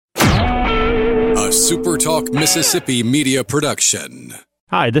SuperTalk Mississippi media production.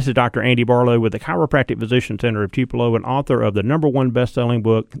 Hi, this is Dr. Andy Barlow with the Chiropractic Physician Center of Tupelo and author of the #1 best-selling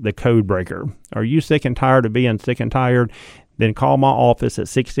book, The Code Breaker. Are you sick and tired of being sick and tired? Then call my office at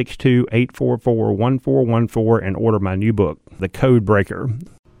 662-844-1414 and order my new book, The Code Breaker.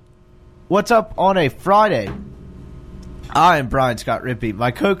 What's up on a Friday? I am Brian Scott Rippey.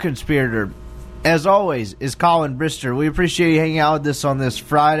 My co-conspirator, as always, is Colin Brister. We appreciate you hanging out with us on this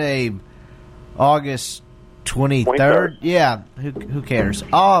Friday, August 23rd. Yeah, who cares?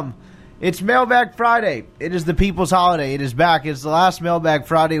 It's Mailbag Friday. It is the people's holiday. It is back. It's the last Mailbag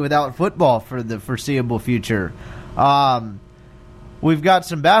Friday without football for the foreseeable future. We've got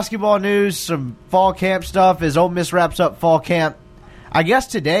some basketball news, some fall camp stuff as Ole Miss wraps up fall camp. I guess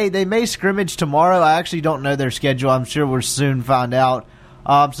today. They may scrimmage tomorrow. I actually don't know their schedule. I'm sure we'll soon find out.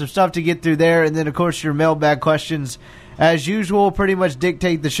 Some stuff to get through there. And then, of course, your mailbag questions, as usual, pretty much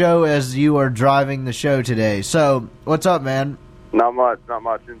dictate the show as you are driving the show today. So, what's up, man? Not much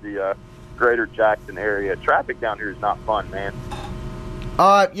in the greater Jackson area. Traffic down here is not fun, man.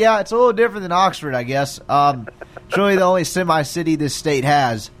 Yeah, it's a little different than Oxford, I guess. It's really the only semi-city this state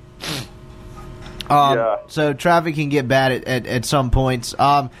has. So traffic can get bad at some points.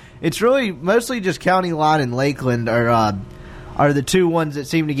 It's really mostly just County Line and Lakeland are the two ones that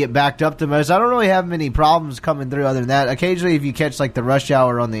seem to get backed up the most. I don't really have many problems coming through other than that. Occasionally, if you catch like the rush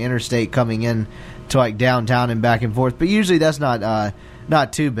hour on the interstate coming in to like downtown and back and forth, but usually that's not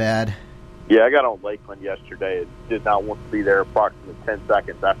too bad. Yeah, I got on Lakeland yesterday and did not want to be there approximately 10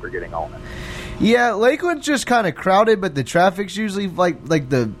 seconds after getting on it. Yeah, Lakeland's just kind of crowded, but the traffic's usually like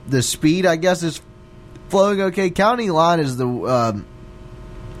the speed, I guess, is flowing okay. County Line is the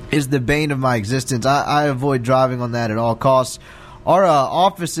bane of my existence. I avoid driving on that at all costs. Our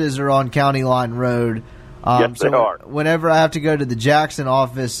offices are on County Line Road. Yes, they are. Whenever I have to go to the Jackson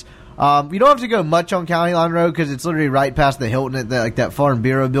office, you don't have to go much on County Line Road because it's literally right past the Hilton at that Farm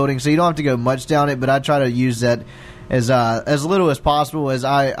Bureau building, so you don't have to go much down it, but I try to use that as little as possible, as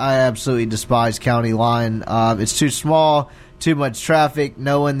I absolutely despise County Line. It's too small, too much traffic,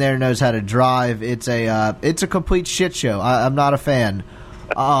 no one there knows how to drive. It's a complete shit show. I'm not a fan.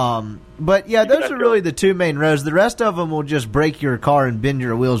 But yeah, those are really the two main roads. The rest of them will just break your car and bend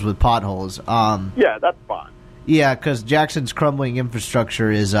your wheels with potholes. Yeah, that's fine. Yeah, because Jackson's crumbling infrastructure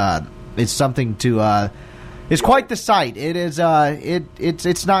is something to it's quite the sight. It is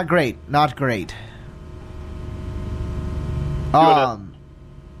it's not great, not great. So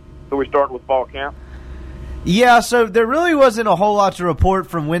we start with fall camp. Yeah, so there really wasn't a whole lot to report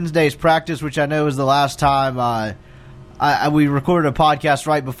from Wednesday's practice, which I know was the last time we recorded a podcast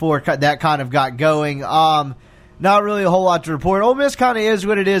right before that kind of got going. Not really a whole lot to report. Ole Miss kind of is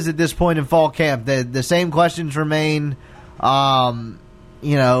what it is at this point in fall camp. The same questions remain. The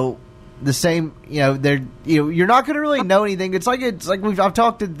same. You're not going to really know anything. It's like I've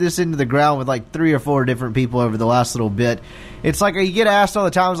talked this into the ground with like 3 or 4 different people over the last little bit. It's like you get asked all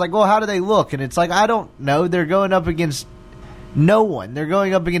the time. It's like, well, how do they look? And it's like, I don't know. They're going up against no one. They're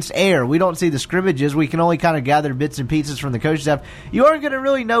going up against air. We don't see the scrimmages. We can only kind of gather bits and pieces from the coaching staff. You aren't going to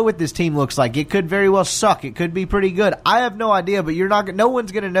really know what this team looks like. It could very well suck. It could be pretty good. I have no idea, but no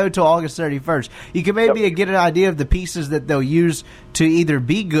one's going to know till August 31st. You can maybe get an idea of the pieces that they'll use to either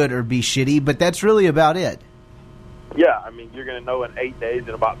be good or be shitty, but that's really about it. Yeah, I mean, you're going to know in 8 days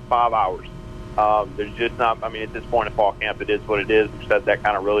in about 5 hours. There's just not, at this point in fall camp, it is what it is. We've said that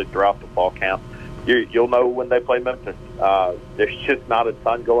kind of really throughout the fall camp. You'll know when they play Memphis. There's just not a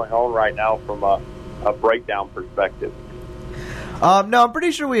ton going on right now from a breakdown perspective. No, I'm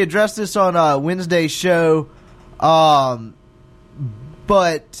pretty sure we addressed this on Wednesday's show. But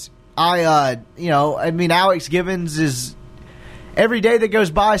Alex Givens is, every day that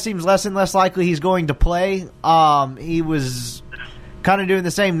goes by seems less and less likely he's going to play. He was kind of doing the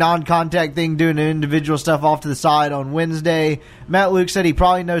same non-contact thing, doing the individual stuff off to the side on Wednesday. Matt Luke said he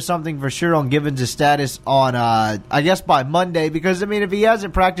probably knows something for sure on Givens' status on, I guess, by Monday. Because, if he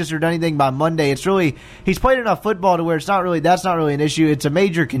hasn't practiced or done anything by Monday, it's really, he's played enough football to where that's not really an issue. It's a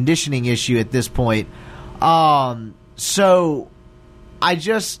major conditioning issue at this point. So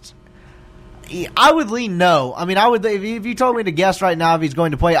I would lean no. If you told me to guess right now if he's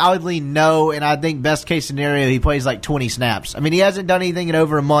going to play, I would lean no, and I think best case scenario he plays like 20 snaps. He hasn't done anything in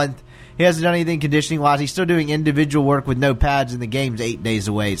over a month. He hasn't done anything conditioning-wise. He's still doing individual work with no pads, and the game's 8 days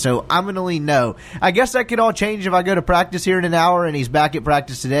away. So I'm going to lean no. I guess that could all change if I go to practice here in an hour and he's back at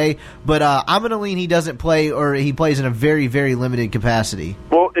practice today. But I'm going to lean he doesn't play, or he plays in a very, very limited capacity.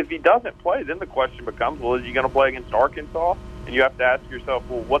 Well, if he doesn't play, then the question becomes, well, is he going to play against Arkansas? And you have to ask yourself,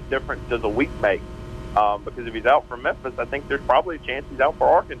 well, what difference does a week make? Because if he's out for Memphis, I think there's probably a chance he's out for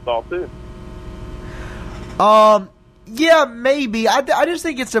Arkansas, too. Yeah, maybe. I just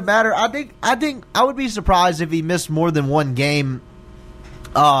think it's a matter. I think I would be surprised if he missed more than one game.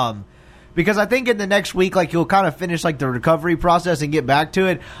 Because I think in the next week, like, he'll kind of finish like the recovery process and get back to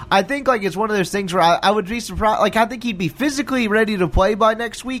it. I think like it's one of those things where I would be surprised. Like, I think he'd be physically ready to play by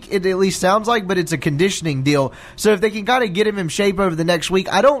next week. It at least sounds like, but it's a conditioning deal. So if they can kind of get him in shape over the next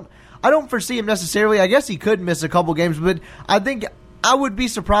week, I don't foresee him necessarily. I guess he could miss a couple games, but I think I would be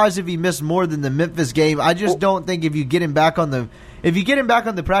surprised if he missed more than the Memphis game. I just don't think if you get him back on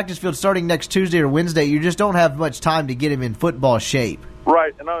the practice field starting next Tuesday or Wednesday, you just don't have much time to get him in football shape.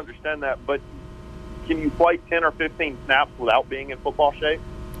 Right, and I understand that, but can you play 10 or 15 snaps without being in football shape?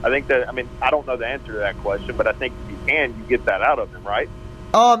 I don't know the answer to that question, but I think if you can, you get that out of him, right?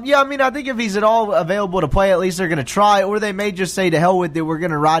 Yeah, I think if he's at all available to play, at least they're going to try, or they may just say to hell with it, we're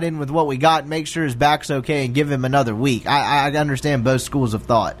going to ride in with what we got, make sure his back's okay, and give him another week. I understand both schools of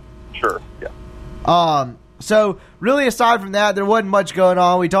thought. Sure, yeah. So, really, aside from that, there wasn't much going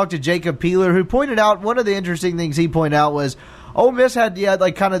on. We talked to Jacob Peeler, who pointed out, one of the interesting things he pointed out was Ole Miss had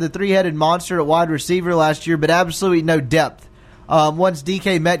like kind of the three-headed monster at wide receiver last year, but absolutely no depth. Once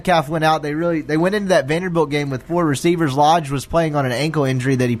DK Metcalf went out, they went into that Vanderbilt game with four receivers. Lodge was playing on an ankle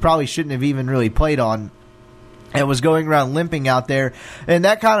injury that he probably shouldn't have even really played on, and was going around limping out there. And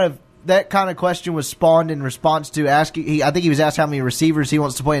that kind of question was spawned in response to asking. I think he was asked how many receivers he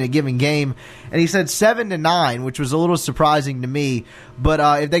wants to play in a given game, and he said 7 to 9, which was a little surprising to me.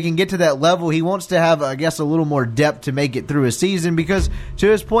 But if they can get to that level, he wants to have, I guess, a little more depth to make it through a season. Because to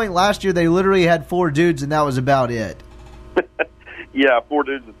his point, last year they literally had 4 dudes, and that was about it. Yeah, 4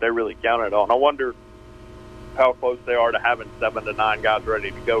 dudes that they really counted on. I wonder how close they are to having 7 to 9 guys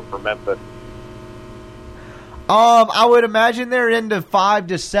ready to go for Memphis. I would imagine they're in the 5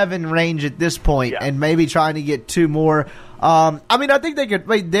 to 7 range at this point, and maybe trying to get 2 more. I think they could.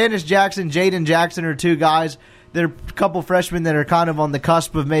 Wait, Dennis Jackson, Jaden Jackson are 2 guys. There are a couple freshmen that are kind of on the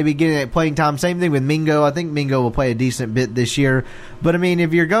cusp of maybe getting playing time. Same thing with Mingo. I think Mingo will play a decent bit this year. But,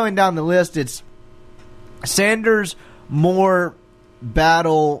 if you're going down the list, it's Sanders, Moore,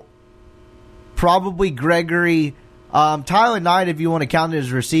 Battle, probably Gregory, Tyler Knight, if you want to count it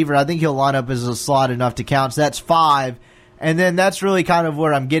as a receiver. I think he'll line up as a slot enough to count. So that's 5. And then that's really kind of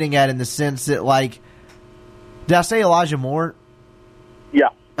where I'm getting at in the sense that, like, did I say Elijah Moore? Yeah.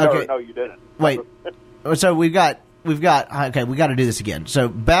 Okay. No, you didn't. Wait. So we got okay, we got to do this again. So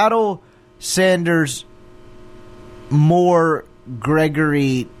Battle, Sanders, Moore,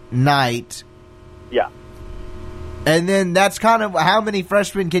 Gregory, Knight. Yeah. And then that's kind of how many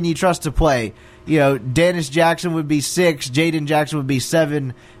freshmen can you trust to play? Dennis Jackson would be 6, Jaden Jackson would be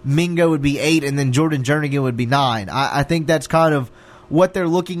 7, Mingo would be 8, and then Jordan Jernigan would be 9. I think that's kind of what they're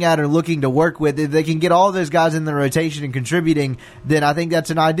looking at or looking to work with. If they can get all those guys in the rotation and contributing, then I think that's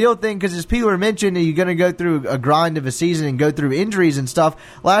an ideal thing, because as Peeler mentioned, you're going to go through a grind of a season and go through injuries and stuff.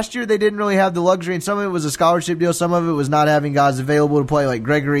 Last year they didn't really have the luxury, and some of it was a scholarship deal, some of it was not having guys available to play. Like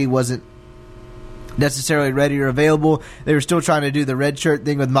Gregory wasn't necessarily ready or available. They were still trying to do the red shirt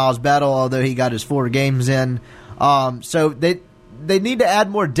thing with Miles Battle, although he got his 4 games in. So they need to add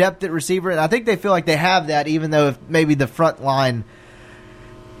more depth at receiver, and I think they feel like they have that, even though if maybe the front lineup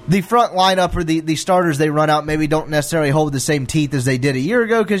or the starters they run out maybe don't necessarily hold the same teeth as they did a year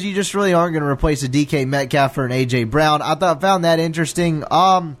ago, because you just really aren't going to replace a DK Metcalf for an A.J. Brown. I found that interesting.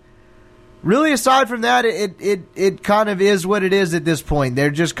 Really, aside from that, it kind of is what it is at this point.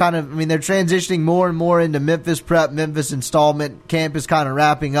 They're just kind of, they're transitioning more and more into Memphis prep, Memphis installment. Camp is kind of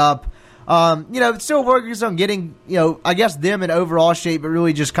wrapping up. It's still working on getting, I guess them in overall shape, but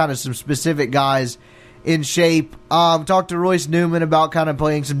really just kind of some specific guys in shape. Talked to Royce Newman about kind of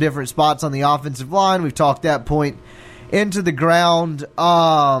playing some different spots on the offensive line. We've talked that point into the ground.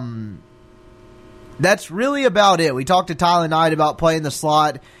 That's really about it. We talked to Tyler Knight about playing the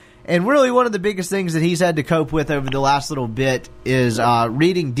slot. And really one of the biggest things that he's had to cope with over the last little bit is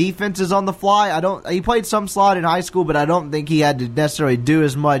reading defenses on the fly. He played some slot in high school, but I don't think he had to necessarily do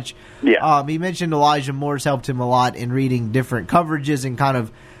as much. Yeah. He mentioned Elijah Moore's helped him a lot in reading different coverages and kind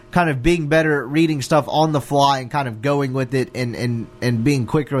of being better at reading stuff on the fly and kind of going with it and being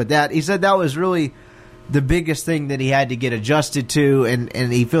quicker with that. He said that was really the biggest thing that he had to get adjusted to,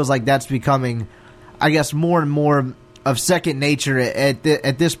 and he feels like that's becoming, I guess, more and more of second nature at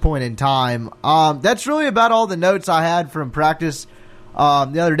this point in time. That's really about all the notes I had from practice the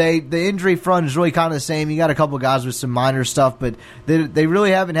other day. The injury front is really kind of the same. You got a couple guys with some minor stuff, but they really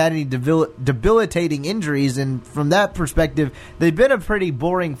haven't had any debilitating injuries, and from that perspective, they've been a pretty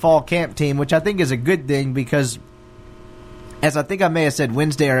boring fall camp team, which I think is a good thing, because as I think I may have said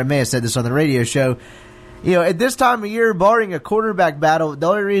Wednesday, or I may have said this on the radio show, at this time of year, barring a quarterback battle, the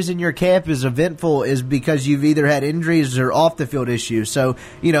only reason your camp is eventful is because you've either had injuries or off-the-field issues. So,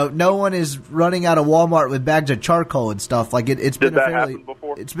 no one is running out of Walmart with bags of charcoal and stuff. Like it's been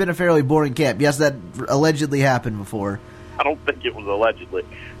a fairly boring camp. Yes, that allegedly happened before. I don't think it was allegedly,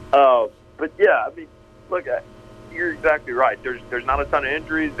 but yeah, I mean, look, you're exactly right. There's not a ton of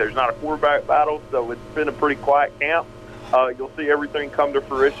injuries. There's not a quarterback battle, so it's been a pretty quiet camp. You'll see everything come to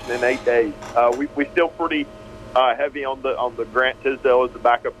fruition in 8 days. We still pretty heavy on the Grant Tisdale as the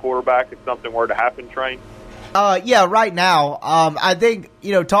backup quarterback if something were to happen, Train. Yeah, right now. I think,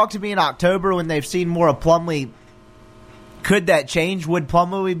 talk to me in October when they've seen more of Plumlee. Could that change? Would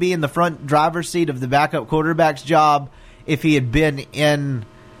Plumlee be in the front driver's seat of the backup quarterback's job if he had been an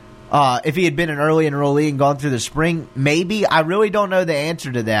early enrollee and gone through the spring? Maybe. I really don't know the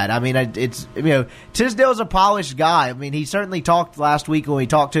answer to that. I mean, it's Tisdale's a polished guy. I mean, he certainly talked last week when we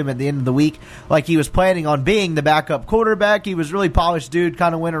talked to him at the end of the week like he was planning on being the backup quarterback. He was really polished dude,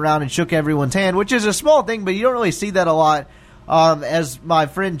 kind of went around and shook everyone's hand, which is a small thing, but you don't really see that a lot. As my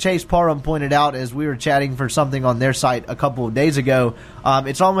friend Chase Parham pointed out as we were chatting for something on their site a couple of days ago,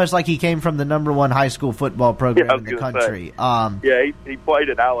 it's almost like he came from the #1 high school football program in the country. He played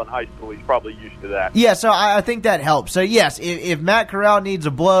at Allen High School. He's probably used to that. Yeah, so I think that helps. So, yes, if Matt Corral needs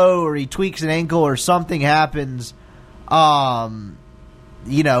a blow or he tweaks an ankle or something happens, that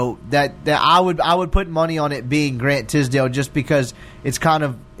I would put money on it being Grant Tisdale just because it's kind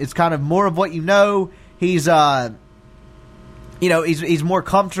of more of what He's he's more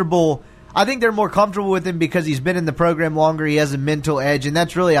comfortable. I think they're more comfortable with him because he's been in the program longer. He has a mental edge, and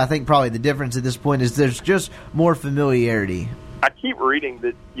that's really, I think, probably the difference at this point is there's just more familiarity. I keep reading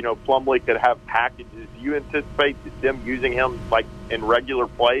that, Plumlee could have packages. Do you anticipate them using him like in regular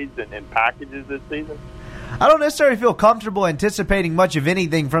plays and packages this season? I don't necessarily feel comfortable anticipating much of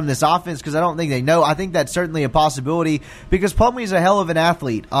anything from this offense because I don't think they know. I think that's certainly a possibility because Plumlee's a hell of an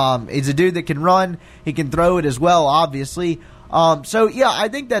athlete. He's a dude that can run. He can throw it as well, obviously. I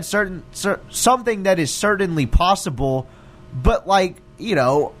think that's something that is certainly possible, but they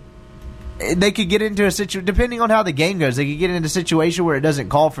could get into a situation, depending on how the game goes, they could get into a situation where it doesn't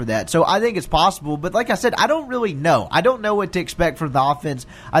call for that. So I think it's possible, but like I said, I don't really know. I don't know what to expect from the offense.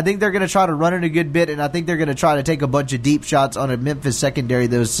 I think they're going to try to run it a good bit, and I think they're going to try to take a bunch of deep shots on a Memphis secondary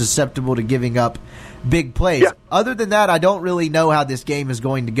that was susceptible to giving up big plays. Yeah. Other than that, I don't really know how this game is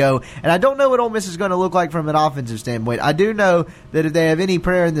going to go, and I don't know what Ole Miss is going to look like from an offensive standpoint. I do know that if they have any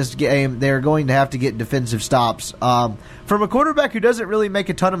prayer in this game, they're going to have to get defensive stops. From a quarterback who doesn't really make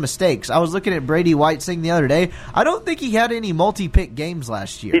a ton of mistakes. I was looking at Brady White's thing the other day. I don't think he had any multi-pick games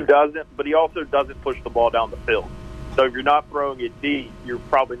last year. He doesn't, but he also doesn't push the ball down the field. So if you're not throwing it deep, you're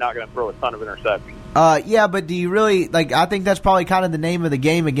probably not going to throw a ton of interceptions. Yeah, but do you really, I think that's probably kind of the name of the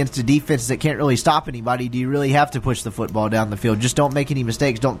game against a defense that can't really stop anybody. Do you really have to push the football down the field? Just don't make any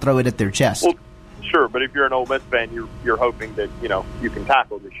mistakes. Don't throw it at their chest. Well, sure, but if you're an Ole Miss fan, you're hoping that, you can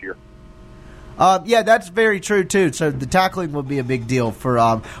tackle this year. Yeah, that's very true, too. So the tackling would be a big deal for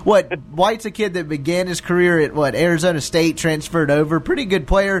White's a kid that began his career at Arizona State, transferred over. Pretty good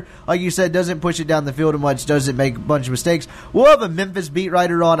player. Like you said, doesn't push it down the field much, doesn't make a bunch of mistakes. We'll have a Memphis beat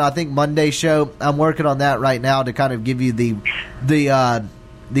writer on, I think, Monday's show. I'm working on that right now to kind of give you the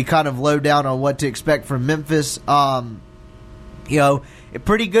kind of lowdown on what to expect from Memphis. A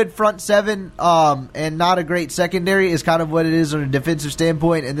pretty good front seven and not a great secondary is kind of what it is on a defensive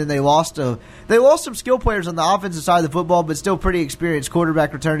standpoint. And then they lost some skill players on the offensive side of the football, but still pretty experienced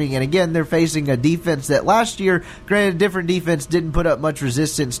quarterback returning. And again, they're facing a defense that last year, granted, different defense, didn't put up much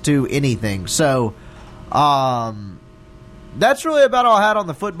resistance to anything. So that's really about all I had on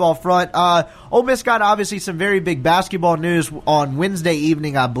the football front. Ole Miss got obviously some very big basketball news on Wednesday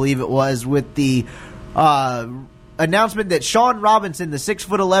evening, I believe it was, with the announcement that Sean Robinson, the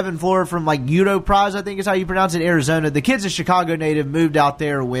 6'11" floor from Udo Prize, I think is how you pronounce it, Arizona. The kid's a Chicago native, moved out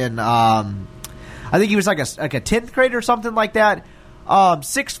there when I think he was like a 10th grade or something like that.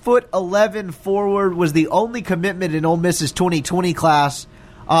 6'11" forward, was the only commitment in Ole Miss's 2020 class.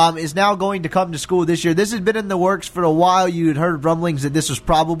 Is now going to come to school this year. This has been in the works for a while. You had heard rumblings that this was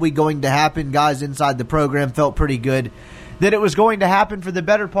probably going to happen. Guys inside the program felt pretty good that it was going to happen for the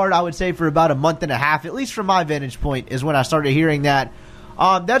better part, I would say, for about a month and a half, at least from my vantage point, is when I started hearing that.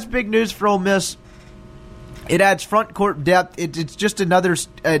 That's big news for Ole Miss. It adds front court depth. It's just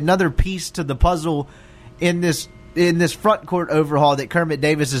another piece to the puzzle in this front court overhaul that Kermit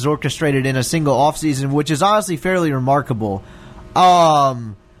Davis has orchestrated in a single offseason, which is honestly fairly remarkable.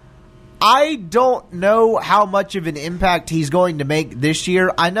 I don't know how much of an impact he's going to make this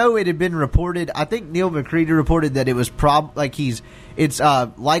year. I know it had been reported. I think Neil McCready reported that it was it's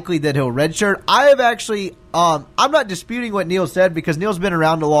likely that he'll redshirt. I have actually, I'm not disputing what Neil said because Neil's been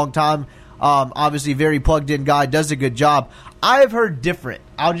around a long time. Obviously, very plugged in guy, does a good job. I have heard different.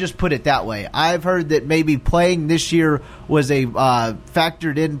 I'll just put it that way. I've heard that maybe playing this year was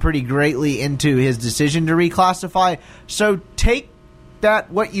factored in pretty greatly into his decision to reclassify. So take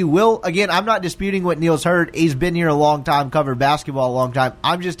that what you will. Again, I'm not disputing what Neil's heard. He's been here a long time, covered basketball a long time.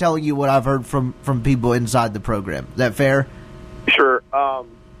 I'm just telling you what I've heard from people inside the program. Is that fair? Sure. I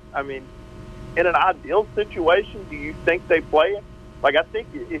mean, in an ideal situation, do you think they play him? Like, I think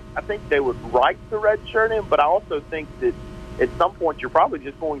they would like to redshirt him, but I also think that at some point you're probably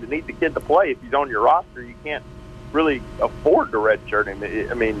just going to need the kid to play. If he's on your roster, you can't really afford to redshirt him.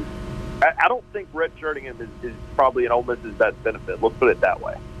 I mean, I don't think redshirting him is probably in Ole Miss's best benefit. Let's put it that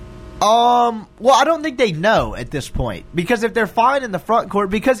way. Well, I don't think they know at this point because if they're fine in the front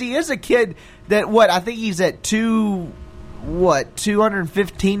court, because he is a kid that I think he's at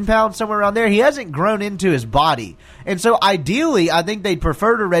 215 pounds, somewhere around there. He hasn't grown into his body. And so ideally, I think they'd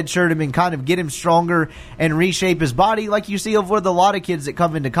prefer to redshirt him and kind of get him stronger and reshape his body like you see with a lot of kids that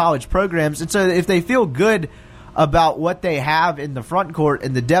come into college programs. And so if they feel good about what they have in the front court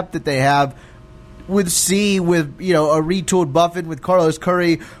and the depth that they have with a retooled Buffin with Carlos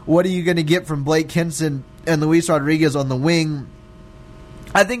Curry, what are you going to get from Blake Henson and Luis Rodriguez on the wing?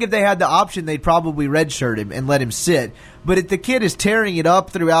 I think if they had the option, they'd probably redshirt him and let him sit. But if the kid is tearing it up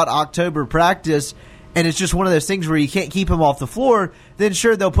throughout October practice and it's just one of those things where you can't keep him off the floor, then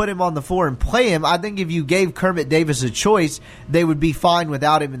sure, they'll put him on the floor and play him. I think if you gave Kermit Davis a choice, they would be fine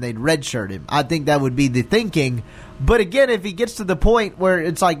without him and they'd redshirt him. I think that would be the thinking. But again, if he gets to the point where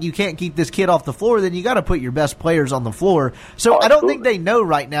it's like you can't keep this kid off the floor, then you got to put your best players on the floor. So I don't think they know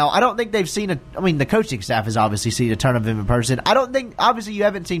right now. I don't think they've seen the coaching staff has obviously seen a ton of him in person. I don't think, obviously, you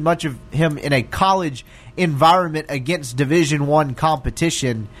haven't seen much of him in a college environment against Division I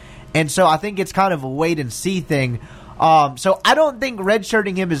competition. And so I think it's kind of a wait-and-see thing. So I don't think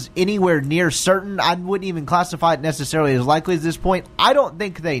redshirting him is anywhere near certain. I wouldn't even classify it necessarily as likely at this point. I don't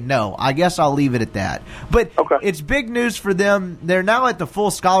think they know. I guess I'll leave it at that. But It's big news for them. They're now at the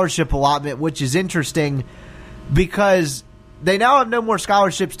full scholarship allotment, which is interesting because they now have no more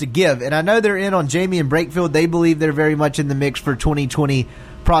scholarships to give. And I know they're in on Jamie Brakefield. They believe they're very much in the mix for 2020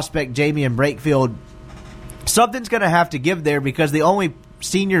 prospect Jamie Brakefield. Something's going to have to give there because the only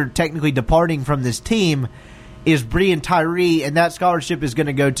senior technically departing from this team is Breein Tyree, and that scholarship is going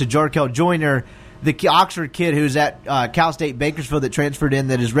to go to Jarkel Joyner, the Oxford kid who's at Cal State Bakersfield that transferred in,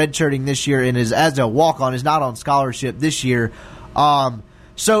 that is redshirting this year and is as a walk-on, is not on scholarship this year.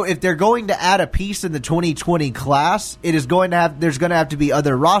 So if they're going to add a piece in the 2020 class, there's going to have to be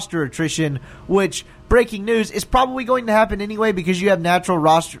other roster attrition, which, breaking news, is probably going to happen anyway because you have natural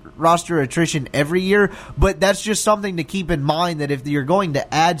roster attrition every year. But that's just something to keep in mind, that if you're going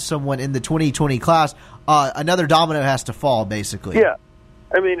to add someone in the 2020 class, another domino has to fall, basically. Yeah.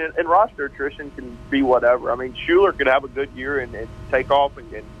 I mean, and roster attrition can be whatever. I mean, Schuler could have a good year and take off and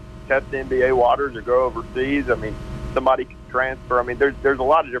test the NBA waters or go overseas. I mean, somebody can transfer. I mean, there's a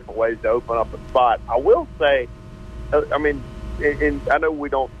lot of different ways to open up a spot. I will say, I mean, and I know we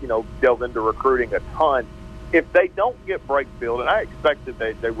don't, delve into recruiting a ton. If they don't get Brakefield, and I expect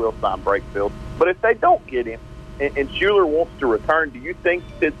that they will sign Brakefield, but if they don't get him and Schuler wants to return, do you think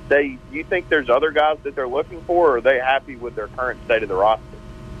there's other guys that they're looking for, or are they happy with their current state of the roster?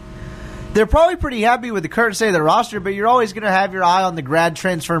 They're probably pretty happy with the current state of the roster, but you're always going to have your eye on the grad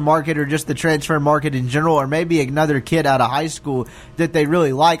transfer market or just the transfer market in general, or maybe another kid out of high school that they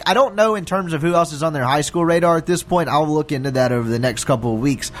really like. I don't know in terms of who else is on their high school radar at this point. I'll look into that over the next couple of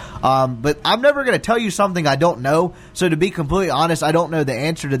weeks. But I'm never going to tell you something I don't know. So to be completely honest, I don't know the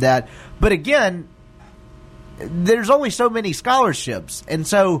answer to that. But again, there's only so many scholarships. And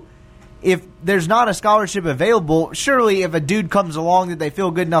so if there's not a scholarship available, surely if a dude comes along that they feel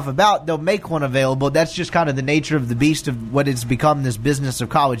good enough about, they'll make one available. That's just kind of the nature of the beast of what has become this business of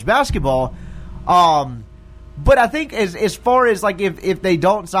college basketball. But I think as far as like if they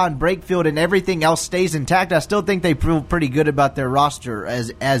don't sign Brakefield and everything else stays intact, I still think they feel pretty good about their roster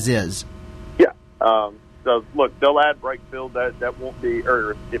as is. Yeah. So look, they'll add Brakefield. That won't be,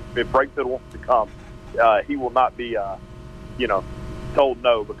 or if Brakefield wants to come, he will not be, told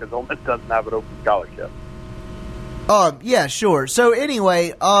no because Ole Miss doesn't have an open scholarship. Yeah, sure. So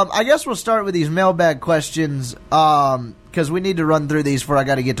anyway, I guess we'll start with these mailbag questions because we need to run through these before I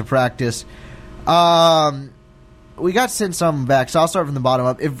got to get to practice. We got sent some back, so I'll start from the bottom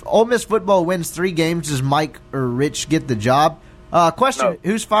up. If Ole Miss football wins 3 games, does Mike or Rich get the job? Question: no.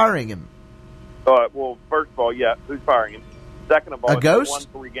 Who's firing him? Well, first of all, yeah, who's firing him? Second of all, a ghost? If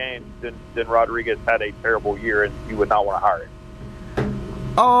he won 3 games, then Rodriguez had a terrible year, and you would not want to hire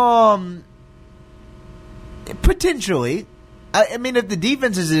him. Potentially. I mean, if the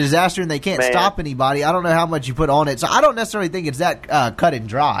defense is a disaster and they can't stop anybody, I don't know how much you put on it. So I don't necessarily think it's that cut and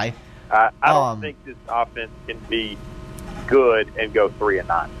dry. I don't think this offense can be good and go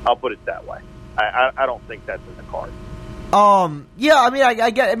 3-9. I'll put it that way. I don't think that's in the cards. Yeah, I mean,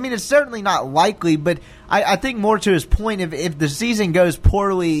 I mean, it's certainly not likely, but I think more to his point, if the season goes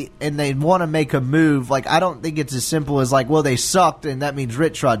poorly and they want to make a move, like, I don't think it's as simple as, like, well, they sucked and that means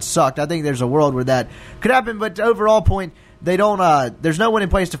Rich Rod sucked. I think there's a world where that could happen, but to overall point, they don't, there's no one in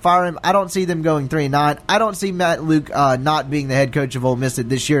place to fire him. I don't see them going 3-9. I don't see Matt Luke, not being the head coach of Ole Miss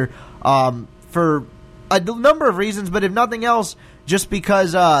this year, for a number of reasons, but if nothing else, just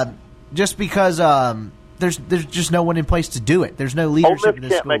because there's just no one in place to do it. There's no leadership in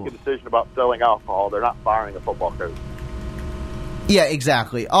this school. Ole Miss can't make a decision about selling alcohol. They're not firing a football coach. Yeah,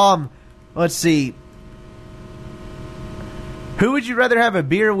 exactly. Let's see. Who would you rather have a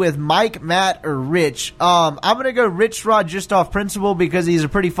beer with, Mike, Matt, or Rich? I'm going to go Rich Rod just off principle because he's a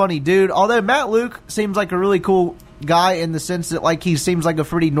pretty funny dude. Although Matt Luke seems like a really cool guy in the sense that, like, he seems like a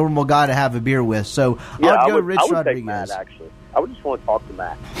pretty normal guy to have a beer with. So yeah, I would go Rich Rodriguez. Rodriguez. Matt, actually. I would just want to talk to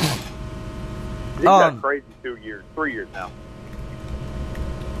Matt. He's got crazy 3 years now.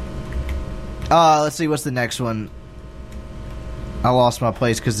 Let's see, what's the next one? I lost my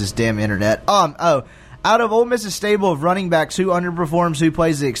place because this damn internet. Out of Ole Miss's stable of running backs, who underperforms, who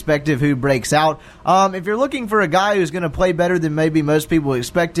plays the expected, who breaks out? If you're looking for a guy who's going to play better than maybe most people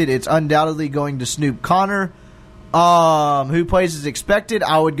expected, it's undoubtedly going to Snoop Connor. Who plays as expected?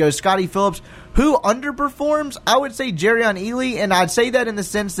 I would go Scotty Phillips. Who underperforms? I would say Jerrion Ealy, and I'd say that in the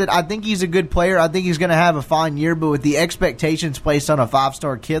sense that I think he's a good player. I think he's going to have a fine year, but with the expectations placed on a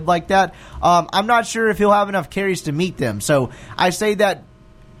 5-star kid like that, I'm not sure if he'll have enough carries to meet them. So I say that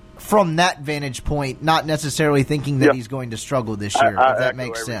from that vantage point, not necessarily thinking that he's going to struggle this year, if that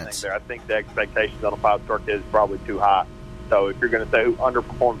makes sense. There. I think the expectations on a 5-star kid is probably too high. So if you're going to say who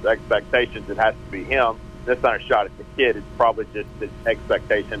underperforms expectations, it has to be him. That's not a shot at the kid. It's probably just the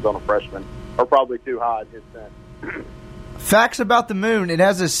expectations on a freshman are probably too high in his sense. Facts about the moon. It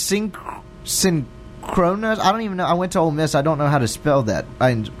has a synchronous. I don't even know. I went to Ole Miss. I don't know how to spell that.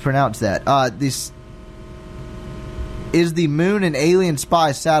 I pronounce that. This is the moon an alien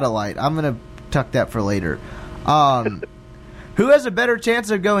spy satellite. I'm going to tuck that for later. Who has a better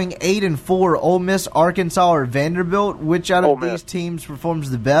chance of going 8-4? Ole Miss, Arkansas, or Vanderbilt? Which out of these teams performs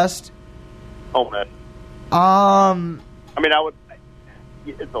the best? Ole Miss. I mean,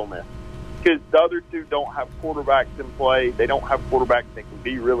 it's Ole Miss. Because the other two don't have quarterbacks in play. They don't have quarterbacks that can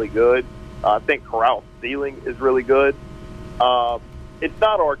be really good. I think Corral's ceiling is really good. It's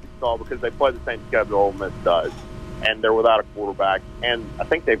not Arkansas because they play the same schedule Ole Miss does, and they're without a quarterback. And I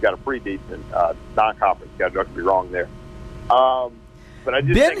think they've got a pretty decent non-conference schedule. I could be wrong there. But I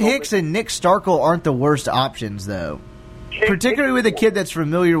just Ben Hicks and Nick Starkel aren't the worst options, though, particularly with a kid that's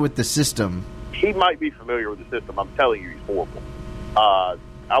familiar with the system. He might be familiar with the system. I'm telling you, he's horrible.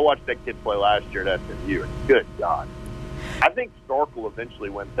 I watched that kid play last year at SMU, and good God. I think Starkel eventually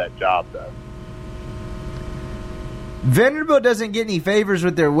wins that job, though. Vanderbilt doesn't get any favors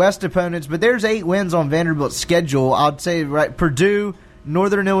with their West opponents, but there's 8 wins on Vanderbilt's schedule. I'd say Purdue,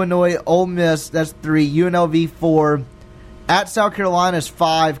 Northern Illinois, Ole Miss, that's 3, UNLV 4, at South Carolina's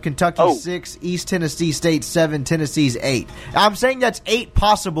 5, Kentucky 6, East Tennessee State 7, Tennessee's 8. I'm saying that's 8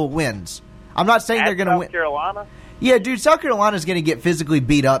 possible wins. I'm not saying they're going to win. South Carolina? Yeah, dude, South Carolina's going to get physically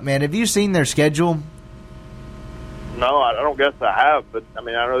beat up, man. Have you seen their schedule? No, I don't guess I have, but I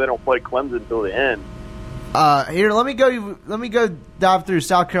mean, I know they don't play Clemson until the end. Here, let me go dive through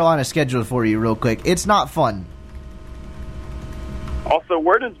South Carolina's schedule for you real quick. It's not fun. Also,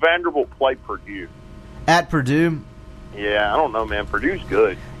 where does Vanderbilt play Purdue? At Purdue. Yeah, I don't know, man. Purdue's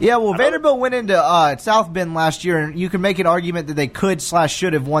good. Yeah, well, Vanderbilt went into South Bend last year, and you can make an argument that they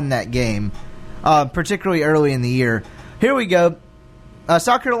could/should have won that game, particularly early in the year. Here we go.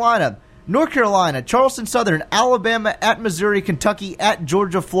 South Carolina, North Carolina, Charleston Southern, Alabama, at Missouri, Kentucky, at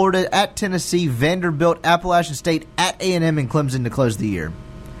Georgia, Florida, at Tennessee, Vanderbilt, Appalachian State, at A&M, and Clemson to close the year.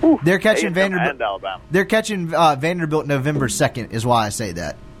 Ooh, they're catching Vanderbilt. And Alabama. They're catching Vanderbilt November 2nd, is why I say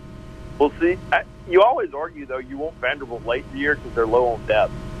that. Well, see, you always argue, though, you want Vanderbilt late in the year because they're low on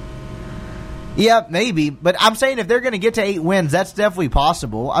depth. Yeah, maybe, but I'm saying if they're going to get to 8 wins, that's definitely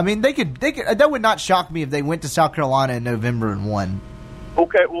possible. I mean, they could. That would not shock me if they went to South Carolina in November and won.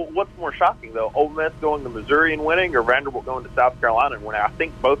 Okay, well, what's more shocking, though? Ole Miss going to Missouri and winning, or Vanderbilt going to South Carolina and winning? I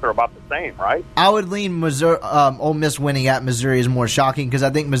think both are about the same, right? I would lean Missouri. Ole Miss winning at Missouri is more shocking because I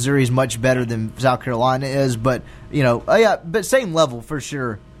think Missouri is much better than South Carolina is. But but same level for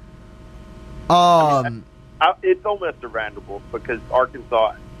sure. It's Ole Miss or Vanderbilt because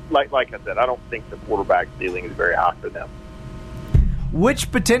Arkansas, like I said, I don't think the quarterback ceiling is very high for them.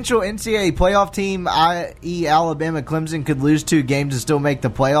 Which potential NCAA playoff team, i.e. Alabama, Clemson, could lose 2 games and still make the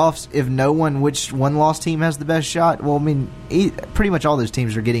playoffs? If no one, which one-loss team has the best shot? Well, I mean, pretty much all those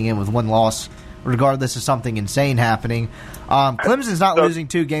teams are getting in with 1 loss, regardless of something insane happening. Clemson's not losing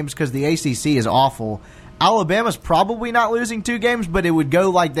 2 games because the ACC is awful. Alabama's probably not losing 2 games, but it would go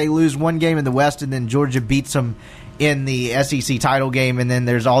like they lose 1 game in the West and then Georgia beats them in the SEC title game, and then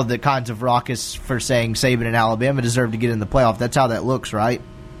there's all the kinds of raucous for saying Saban and Alabama deserve to get in the playoff. That's how that looks, right?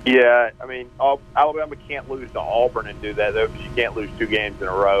 Yeah, I mean, Alabama can't lose to Auburn and do that, though, because you can't lose 2 games in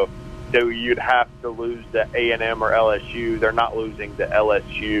a row. So you'd have to lose to A&M or LSU. They're not losing to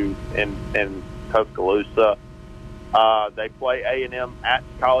LSU in Tuscaloosa. They play A&M at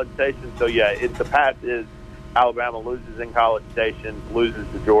College Station. So, yeah, the path is Alabama loses in College Station, loses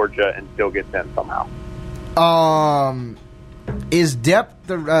to Georgia, and still gets in somehow. Is depth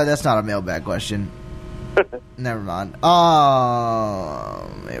that's not a mailbag question. Never mind.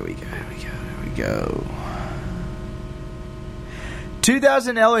 There we go.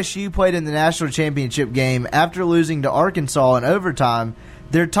 2000 LSU played in the national championship game after losing to Arkansas in overtime.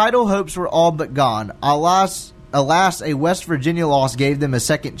 Their title hopes were all but gone. Alas, a West Virginia loss gave them a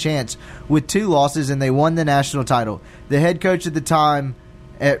second chance with 2 losses, and they won the national title. The head coach at the time,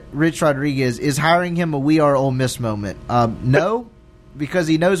 Rich Rodriguez, is hiring him a "We Are Ole Miss" moment. No, because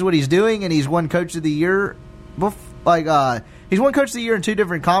he knows what he's doing, and he's won Coach of the Year. He's won Coach of the Year in 2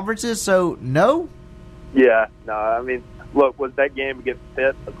 different conferences. So no. Yeah, no. I mean, look, was that game against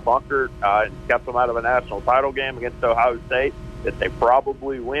Pitt a clunker and kept them out of a national title game against Ohio State that they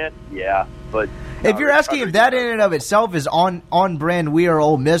probably win? Yeah, but if you're asking if that in and of itself is on brand "We Are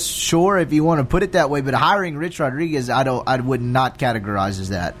Ole Miss," sure, if you want to put it that way. But hiring Rich Rodriguez, I would not categorize as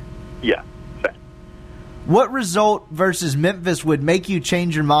that. Yeah. Same. What result versus Memphis would make you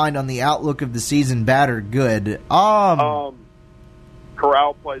change your mind on the outlook of the season, bad or good? Corral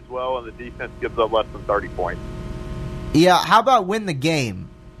plays well, and the defense gives up less than 30 points. Yeah. How about win the game?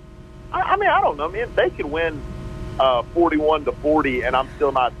 I mean, I don't know, man. They could win 41-40, and I'm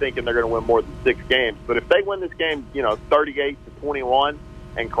still not thinking they're going to win more than 6 games. But if they win this game, 38-21,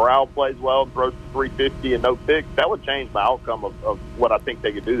 and Corral plays well and throws 350 and no picks, that would change my outcome of what I think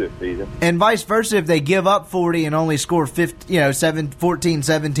they could do this season. And vice versa, if they give up 40 and only score 14,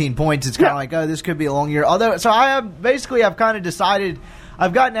 17 points, it's kind of like, oh, this could be a long year. Although, so I've kind of decided.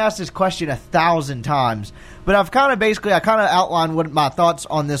 I've gotten asked this question 1,000 times, but I kind of outlined what my thoughts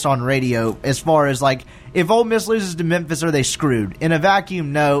on this on radio as far as like, if Ole Miss loses to Memphis, are they screwed? In a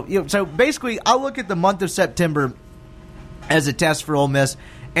vacuum, no. So basically, I look at the month of September as a test for Ole Miss,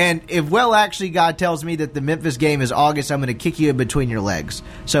 and if God tells me that the Memphis game is August, I'm going to kick you in between your legs.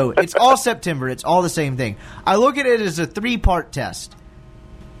 So it's all September. It's all the same thing. I look at it as a 3-part test.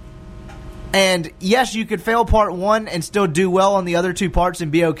 And yes, you could fail part 1 and still do well on the other 2 parts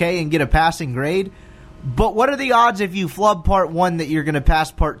and be okay and get a passing grade. But what are the odds if you flub part 1 that you're going to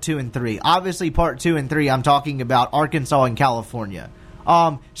pass part 2 and 3? Obviously, part 2 and 3, I'm talking about Arkansas and California.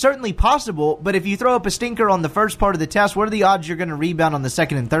 Certainly possible, but if you throw up a stinker on the first part of the test, what are the odds you're going to rebound on the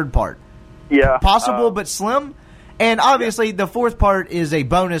second and third part? Yeah. Possible, but slim. And obviously, the 4th part is a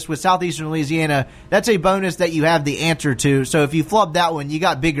bonus with Southeastern Louisiana. That's a bonus that you have the answer to. So if you flub that one, you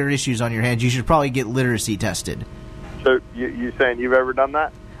got bigger issues on your hands. You should probably get literacy tested. So you saying you've ever done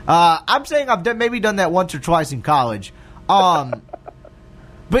that? I'm saying I've maybe done that once or twice in college. But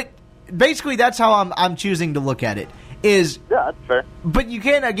basically, that's how I'm choosing to look at it. Yeah, that's fair. But you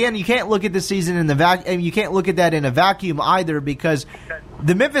can't look at the season in the vacuum. You can't look at that in a vacuum either, because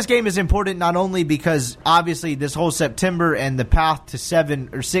the Memphis game is important not only because obviously this whole September and the path to 7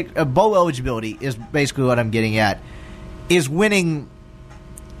 or 6 bowl eligibility is basically what I'm getting at, is winning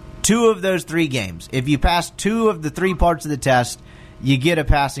 2 of those 3 games. If you pass 2 of the 3 parts of the test, you get a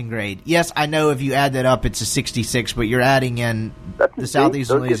passing grade. Yes, I know if you add that up, it's a 66, but you're adding in the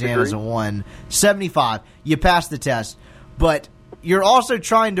Southeastern Louisiana as a 1. 75. You pass the test. But you're also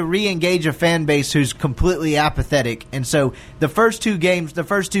trying to re-engage a fan base who's completely apathetic. And so the first 2 games, the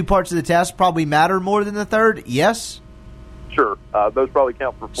first 2 parts of the test probably matter more than the third? Yes? Sure. Those probably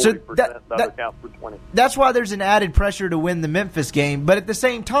count for 40%. So the other count for 20%. That's why there's an added pressure to win the Memphis game. But at the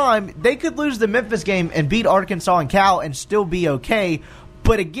same time, they could lose the Memphis game and beat Arkansas and Cal and still be okay.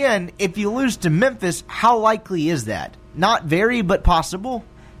 But again, if you lose to Memphis, how likely is that? Not very, but possible.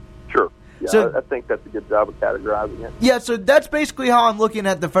 Sure. Yeah, So- I think that's a good job of categorizing it. Yeah, so that's basically how I'm looking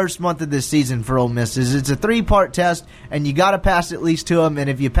at the first month of this season for Ole Miss. Is it's a 3-part test, and you got to pass at least 2 of them. And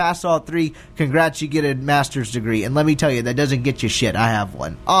if you pass all 3, congrats, you get a master's degree. And let me tell you, that doesn't get you shit. I have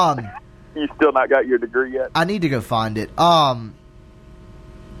one. You still not got your degree yet? I need to go find it.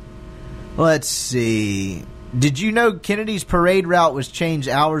 Let's see. Did you know Kennedy's parade route was changed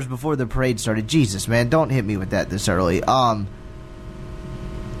hours before the parade started? Jesus, man, don't hit me with that this early.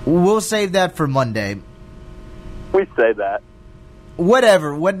 We'll save that for Monday. We say that.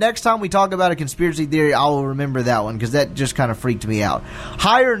 Whatever. When next time we talk about a conspiracy theory, I will remember that one because that just kind of freaked me out.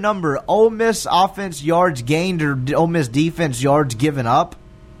 Higher number: Ole Miss offense yards gained or Ole Miss defense yards given up?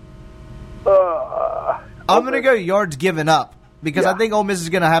 I'm going to go yards given up because I think Ole Miss is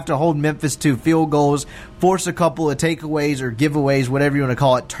going to have to hold Memphis to field goals, force a couple of takeaways or giveaways, whatever you want to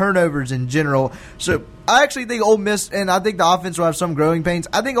call it, turnovers in general. So I actually think Ole Miss, and I think the offense will have some growing pains.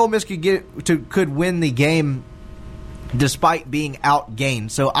 I think Ole Miss could win the game despite being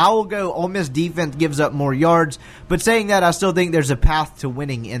outgained. So I will go Ole Miss defense gives up more yards, but saying that, I still think there's a path to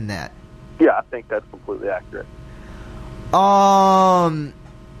winning in that. Yeah, I think that's completely accurate.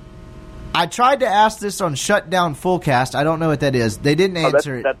 I tried to ask this on Shutdown Fullcast. I don't know what that is. They didn't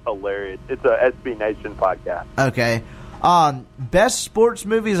answer it. That's hilarious. It's a SB Nation podcast. Okay. Best sports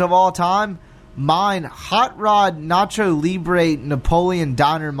movies of all time. Mine, Hot Rod, Nacho Libre, Napoleon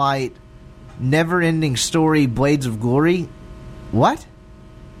Dynamite, Never Ending Story, Blades of Glory. What?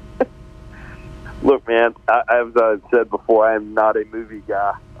 Look, man, as I've said before, I am not a movie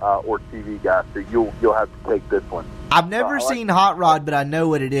guy or TV guy, so you'll have to take this one. I've never seen Hot Rod, but I know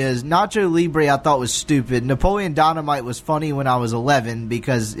what it is. Nacho Libre I thought was stupid. Napoleon Dynamite was funny when I was 11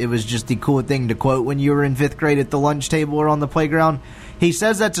 because it was just the cool thing to quote when you were in 5th grade at the lunch table or on the playground. He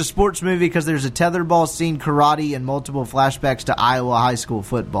says that's a sports movie because there's a tetherball scene, karate, and multiple flashbacks to Iowa high school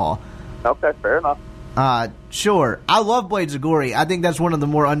football. Okay, fair enough. Sure. I love Blades of Glory. I think that's one of the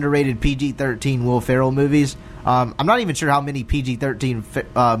more underrated PG-13 Will Ferrell movies. I'm not even sure how many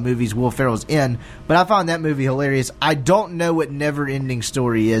PG-13 movies Will Ferrell's in, but I found that movie hilarious. I don't know what Never Ending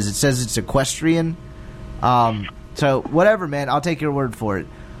Story is. It says it's equestrian. So, whatever, man. I'll take your word for it.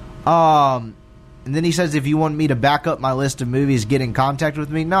 And then he says if you want me to back up my list of movies, get in contact with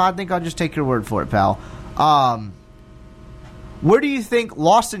me. No, I think I'll just take your word for it, pal. Where do you think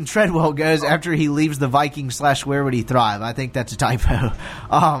Lawson Treadwell goes after he leaves the Vikings / where would he thrive? I think that's a typo.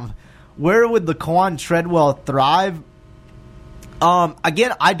 Where would Laquan Treadwell thrive?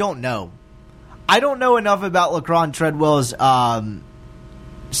 Again, I don't know. I don't know enough about Laquan Treadwell's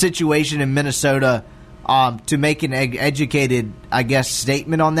situation in Minnesota to make an educated, I guess,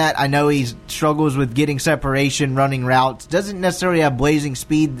 statement on that. I know he struggles with getting separation, running routes. Doesn't necessarily have blazing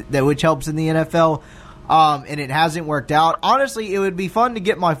speed, which helps in the NFL. And it hasn't worked out. Honestly, it would be fun to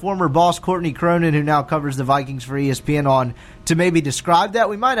get my former boss, Courtney Cronin, who now covers the Vikings for ESPN, on to maybe describe that.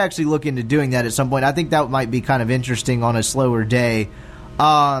 We might actually look into doing that at some point. I think that might be kind of interesting on a slower day.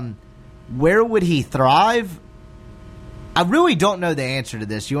 Where would he thrive? I really don't know the answer to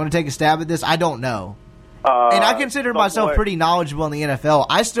this. You want to take a stab at this? I don't know. And I consider myself pretty knowledgeable in the NFL.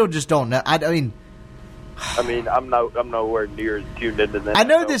 I still just don't know. I mean, I'm nowhere near as tuned into this. I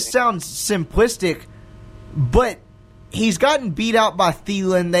know this sounds simplistic, but he's gotten beat out by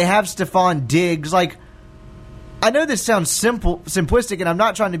Thielen. They have Stephon Diggs. Like, I know this sounds simplistic, and I'm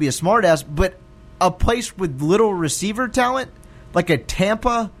not trying to be a smartass, but a place with little receiver talent, like a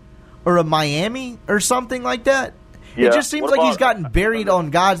Tampa or a Miami or something like that. Yeah. It just seems like he's gotten buried on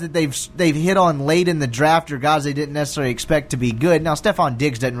guys that they've hit on late in the draft or guys they didn't necessarily expect to be good. Now, Stephon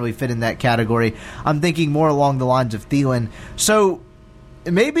Diggs doesn't really fit in that category. I'm thinking more along the lines of Thielen. So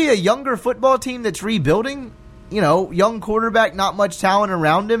maybe a younger football team that's rebuilding, young quarterback, not much talent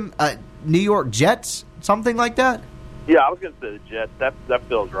around him, New York Jets, something like that? Yeah, I was going to say the Jets. That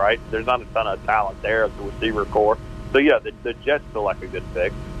feels right. There's not a ton of talent there at the receiver core. So, yeah, the Jets feel like a good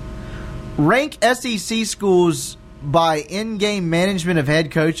pick. Rank SEC schools by in-game management of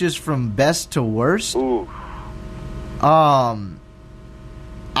head coaches from best to worst? Ooh. I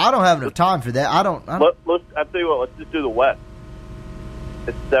don't have enough time for that. I tell you what, let's just do the West.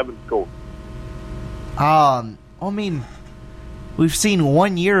 It's 7 schools. We've seen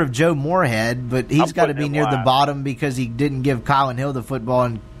 1 year of Joe Moorhead, but he's got to be near the bottom because he didn't give Kylan Hill the football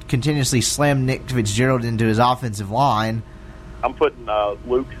and continuously slammed Nick Fitzgerald into his offensive line. I'm putting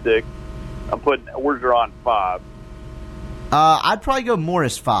Luke 6. I'm putting Orgeron 5. I'd probably go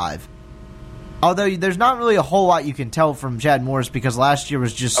Morris 5. Although there's not really a whole lot you can tell from Chad Morris because last year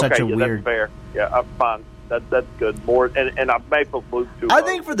was just such a weird. That's fair. Yeah, I'm fine. That's good. More and I may put Luke too. I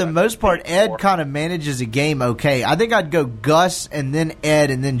think for the most part, Ed kind of manages a game okay. I think I'd go Gus and then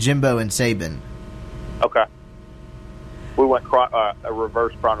Ed and then Jimbo and Saban. Okay. We went a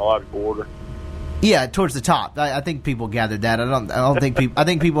reverse chronological order. Yeah, towards the top. I think people gathered that. I don't think people. I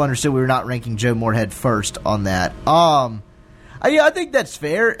think people understood we were not ranking Joe Moorhead first on that. Yeah, I think that's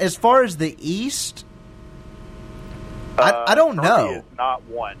fair. As far as the East, I don't know. Kirby is not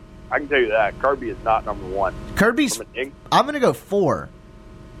one. I can tell you that Kirby is not number one. Kirby's. I'm going to go 4.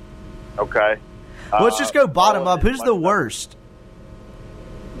 Okay. Let's just go bottom up. Who's the worst?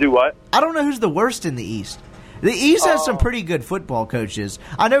 Do what? I don't know who's the worst in the East. The East has some pretty good football coaches.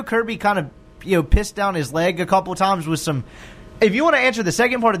 I know Kirby kind of pissed down his leg a couple times with some. If you want to answer the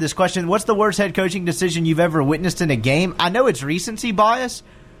second part of this question, what's the worst head coaching decision you've ever witnessed in a game? I know it's recency bias,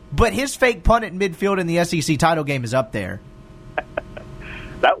 but his fake punt at midfield in the SEC title game is up there.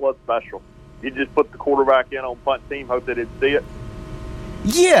 That was special. You just put the quarterback in on punt team, hope they didn't see it.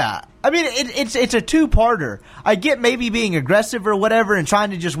 Yeah. I mean, it's a two-parter. I get maybe being aggressive or whatever and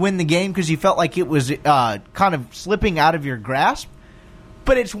trying to just win the game because you felt like it was kind of slipping out of your grasp.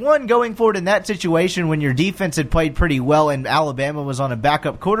 But it's one, going forward in that situation when your defense had played pretty well and Alabama was on a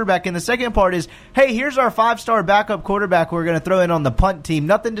backup quarterback. And the second part is, hey, here's our 5-star backup quarterback we're going to throw in on the punt team.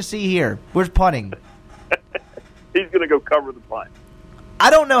 Nothing to see here. We're punting. He's going to go cover the punt.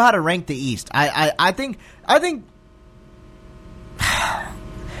 I don't know how to rank the East. I think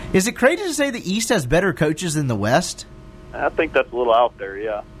is it crazy to say the East has better coaches than the West? I think that's a little out there,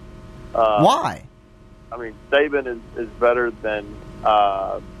 yeah. Why? I mean, Saban is better than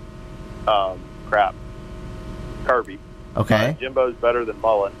Kirby. Okay. Jimbo's better than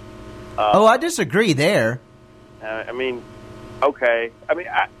Mullen. I disagree there. I mean, okay. I mean,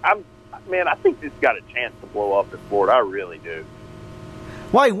 I think this got a chance to blow up in Florida. I really do.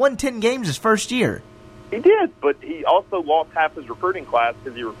 Why? He won 10 games his first year. He did, but he also lost half his recruiting class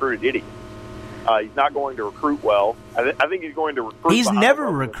because he recruited idiots. He's not going to recruit well. I think he's going to recruit. He's never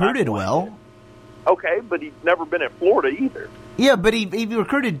recruited well. Okay, but he's never been at Florida either. Yeah, but he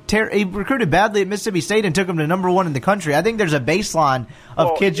recruited badly at Mississippi State and took him to number 1 in the country. I think there's a baseline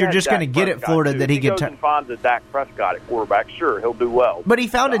of kids you're just going to get at Florida that he could turn. If he goes and finds a Dak Prescott at quarterback, sure, he'll do well. But he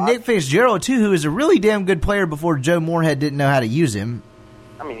found a Nick Fitzgerald, too, who is a really damn good player before Joe Moorhead didn't know how to use him.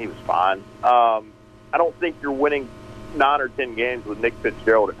 I mean, he was fine. I don't think you're winning 9 or 10 games with Nick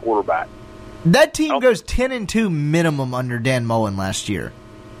Fitzgerald at quarterback. That team goes 10-2 minimum under Dan Mullen last year.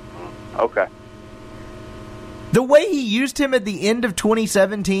 Okay. The way he used him at the end of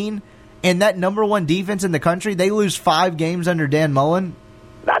 2017 and that number 1 defense in the country, they lose 5 games under Dan Mullen.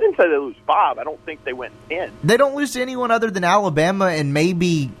 I didn't say they lose 5. I don't think they went 10. They don't lose to anyone other than Alabama and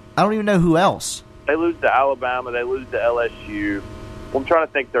maybe, I don't even know who else. They lose to Alabama. They lose to LSU. Well, I'm trying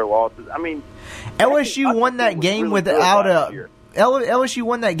to think their losses. I mean, LSU won that game without LSU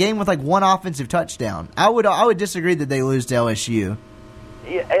won that game with like 1 offensive touchdown. I would disagree that they lose to LSU.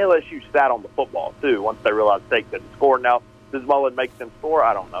 Yeah, LSU sat on the football too once they realized they couldn't score. Now, does Mullen make them score?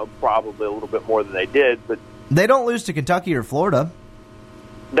 I don't know. Probably a little bit more than they did, but they don't lose to Kentucky or Florida.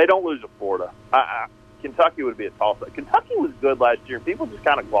 They don't lose to Florida. Kentucky would be a toss-up. Kentucky was good last year, and people just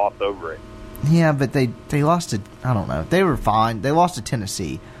kind of gloss over it. Yeah, but they lost to, I don't know. They were fine. They lost to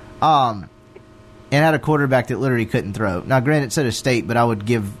Tennessee. And had a quarterback that literally couldn't throw. Now, granted, said a state, but I would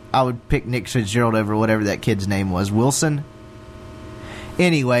pick Nick Fitzgerald over whatever that kid's name was. Wilson?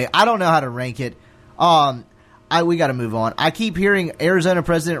 Anyway, I don't know how to rank it. We got to move on. I keep hearing Arizona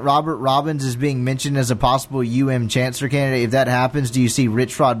President Robert Robbins is being mentioned as a possible UM chancellor candidate. If that happens, do you see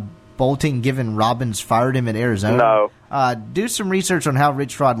Rich Rod Bolting, given Robbins fired him at Arizona? No. Do some research on how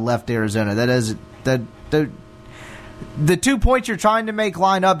Rich Rod left Arizona. That is the 2 points you're trying to make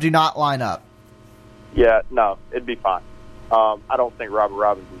line up do not line up. Yeah, no, it'd be fine. I don't think Robert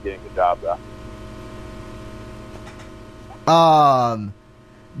Robbins is getting the job, though.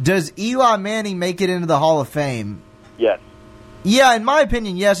 Does Eli Manning make it into the Hall of Fame? Yes. Yeah, in my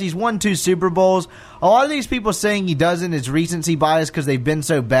opinion, yes. He's won 2 Super Bowls. A lot of these people saying he doesn't is recency bias because they've been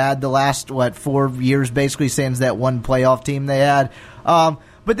so bad the last, 4 years, basically, since that one playoff team they had.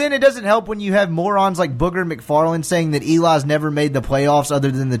 But then it doesn't help when you have morons like Booger McFarland saying that Eli's never made the playoffs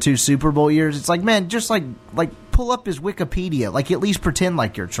other than the 2 Super Bowl years. It's like, man, just like pull up his Wikipedia. Like, at least pretend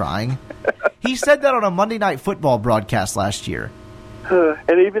like you're trying. He said that on a Monday Night Football broadcast last year.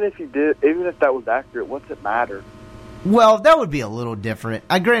 And even if that was accurate, what's it matter? Well, that would be a little different.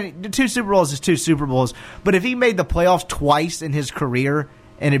 I grant the 2 Super Bowls is 2 Super Bowls, but if he made the playoffs twice in his career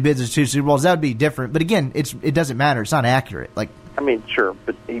and it bids as 2 Super Bowls, that would be different. But again, it doesn't matter. It's not accurate. Like, I mean, sure,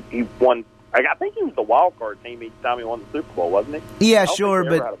 but he won I think he was the wild card team each time he won the Super Bowl, wasn't he? Yeah, sure,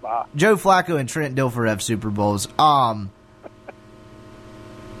 but Joe Flacco and Trent Dilfer have Super Bowls. Out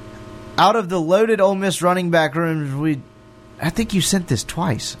of the loaded Ole Miss running back rooms, I think you sent this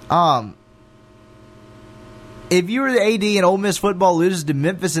twice. If you were the AD and Ole Miss football loses to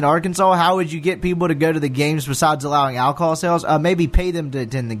Memphis and Arkansas, how would you get people to go to the games besides allowing alcohol sales? Maybe pay them to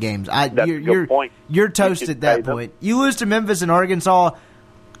attend the games. That's a good point. You're toast at that point. You lose to Memphis and Arkansas.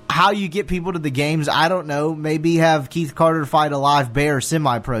 How you get people to the games, I don't know. Maybe have Keith Carter fight a live bear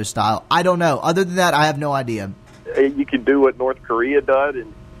semi-pro style. I don't know. Other than that, I have no idea. You can do what North Korea does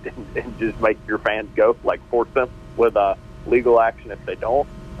and just make your fans go, like force them with legal action if they don't.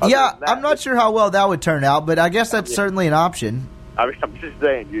 Yeah, I'm not sure how well that would turn out, but I guess that's certainly an option. I mean, I'm just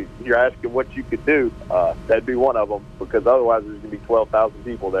saying, you're asking what you could do. That'd be one of them, because otherwise there's going to be 12,000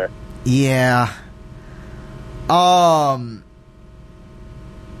 people there. Yeah.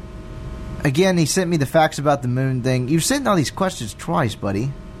 Again, he sent me the facts about the moon thing. You've sent all these questions twice,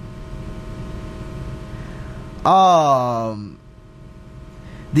 buddy.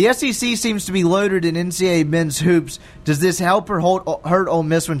 The SEC seems to be loaded in NCAA men's hoops. Does this help or hurt Ole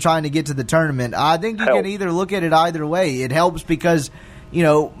Miss when trying to get to the tournament? I think you can either look at it either way. It helps because,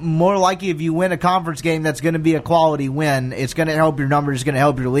 more likely if you win a conference game, that's going to be a quality win. It's going to help your numbers. It's going to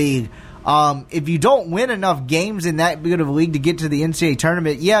help your league. If you don't win enough games in that good of a league to get to the NCAA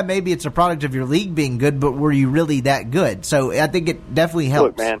tournament, yeah, maybe it's a product of your league being good, but were you really that good? So I think it definitely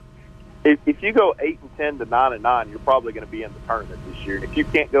helps. Look, man, if you go 8-10 to 9-9, you're probably going to be in the tournament this year. And if you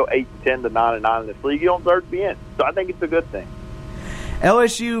can't go 8-10 to 9-9 in this league, you don't deserve to be in. So I think it's a good thing.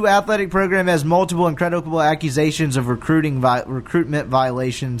 LSU athletic program has multiple and credible accusations of recruitment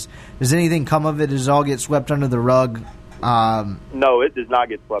violations. Does anything come of it? Does it all get swept under the rug? No, it does not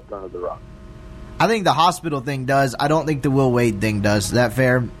get swept under the rug. I think the hospital thing does. I don't think the Will Wade thing does. Is that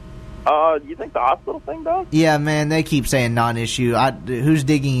fair? You think the hospital thing does? Yeah, man, they keep saying non-issue. Who's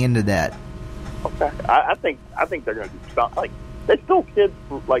digging into that? Okay, I think they're going to do something. Like, they stole kids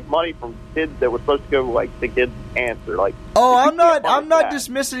money from kids that were supposed to go to kids' cancer. I'm not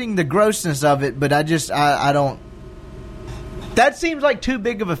dismissing the grossness of it, but I don't. That seems like too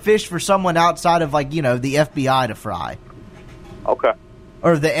big of a fish for someone outside of the FBI to fry. Okay.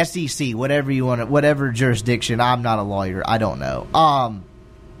 Or the SEC, whatever you want, whatever jurisdiction. I'm not a lawyer. I don't know.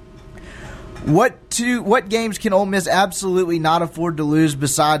 What games can Ole Miss absolutely not afford to lose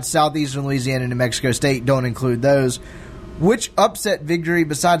besides Southeastern Louisiana and New Mexico State? Don't include those. Which upset victory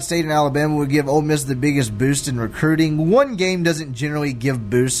besides State and Alabama would give Ole Miss the biggest boost in recruiting? One game doesn't generally give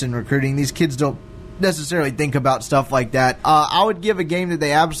boosts in recruiting. These kids don't necessarily think about stuff like that. I would give a game that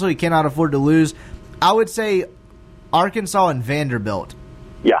they absolutely cannot afford to lose. I would say Arkansas and Vanderbilt.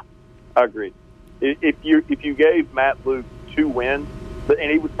 Yeah, I agree. If you gave Matt Luke 2 wins,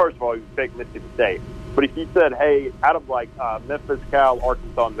 and he was, first of all, he would pick Mississippi State. But if you said, hey, out of Memphis, Cal,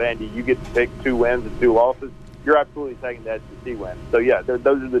 Arkansas, and Vandy, you get to pick 2 wins and 2 losses, you're absolutely taking the SEC win. So, yeah,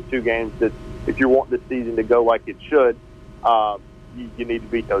 those are the 2 games that if you want this season to go like it should, you need to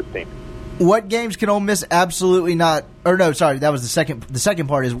beat those teams. What games can Ole Miss absolutely not – or no, sorry, that was the second. The second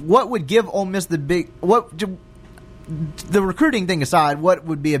part is what would give Ole Miss the big – the recruiting thing aside, what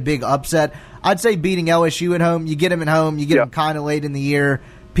would be a big upset? I'd say beating LSU at home. You get them at home. You get them kind of late in the year.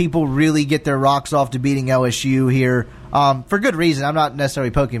 People really get their rocks off to beating LSU here for good reason. I'm not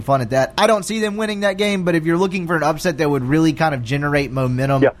necessarily poking fun at that. I don't see them winning that game, but if you're looking for an upset that would really kind of generate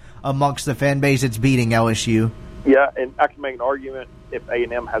momentum amongst the fan base, it's beating LSU. Yeah, and I can make an argument if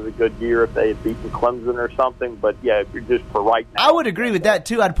A&M has a good year, if they had beaten Clemson or something. But, yeah, if you're just for right now. I would agree with that,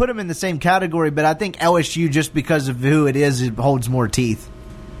 too. I'd put them in the same category, but I think LSU, just because of who it is, it holds more teeth.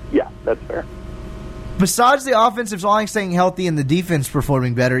 Yeah, that's fair. Besides the offensive line staying healthy and the defense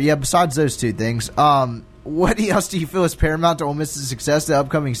performing better, besides those 2 things, what else do you feel is paramount to Ole Miss's success the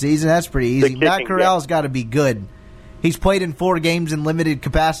upcoming season? That's pretty easy. Matt Corral's got to be good. He's played in 4 games in limited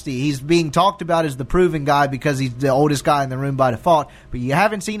capacity. He's being talked about as the proven guy because he's the oldest guy in the room by default. But you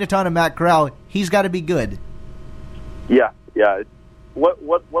haven't seen a ton of Matt Corral. He's got to be good. Yeah. What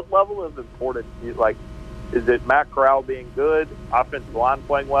level is important? Is it Matt Corral being good, offensive line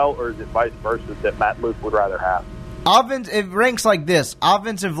playing well, or is it vice versa that Matt Luke would rather have? It ranks like this: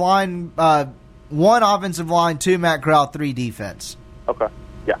 offensive line, 1 offensive line, 2 Matt Corral, 3 defense. Okay.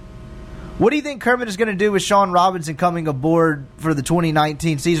 Yeah. What do you think Kermit is going to do with Sean Robinson coming aboard for the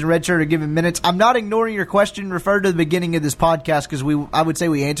 2019 season? Redshirt or given minutes? I'm not ignoring your question. Refer to the beginning of this podcast because I would say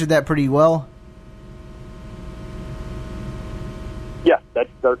we answered that pretty well. Yeah, that's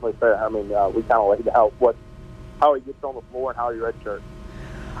certainly fair. I mean, we kind of laid out how he gets on the floor and how he redshirt.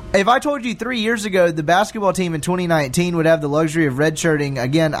 If I told you 3 years ago the basketball team in 2019 would have the luxury of redshirting,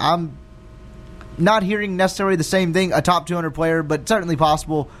 again, not hearing necessarily the same thing, a top 200 player, but certainly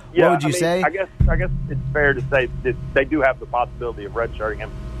possible. Yeah, what would you say? I guess it's fair to say that they do have the possibility of redshirting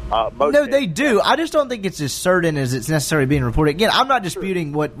him. No, they do. I just don't think it's as certain as it's necessarily being reported. Again, I'm not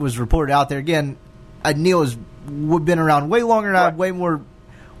disputing what was reported out there. Again, Neil has been around way longer than I have,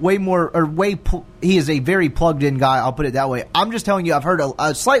 he is a very plugged-in guy, I'll put it that way. I'm just telling you, I've heard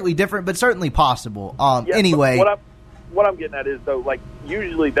a slightly different, but certainly possible. Anyway. What I'm getting at is, though, like,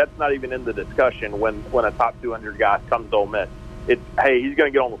 usually that's not even in the discussion when a top 200 guy comes to Ole Miss. It's, hey, he's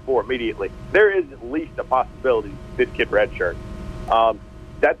going to get on the floor immediately. There is at least a possibility this kid redshirt.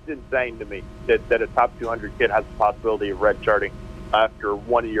 That's insane to me that a top 200 kid has the possibility of redshirting after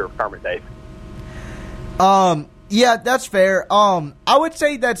 1 year of Kermit Davis. Yeah, that's fair. I would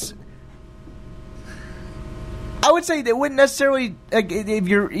say that wouldn't necessarily, if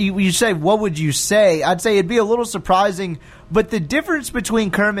you say what would you say, I'd say it'd be a little surprising. But the difference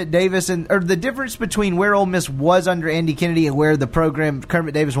between Kermit Davis or the difference between where Ole Miss was under Andy Kennedy and where the program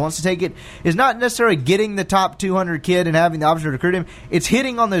Kermit Davis wants to take it is not necessarily getting the top 200 kid and having the option to recruit him. It's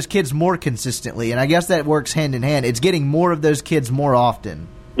hitting on those kids more consistently, and I guess that works hand in hand. It's getting more of those kids more often.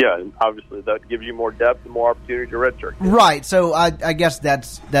 Yeah, and obviously that gives you more depth and more opportunity to redshirt. Right, so I guess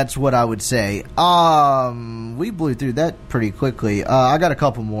that's what I would say. We blew through that pretty quickly. I got a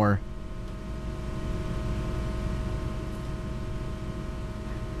couple more.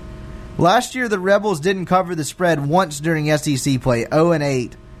 Last year, the Rebels didn't cover the spread once during SEC play,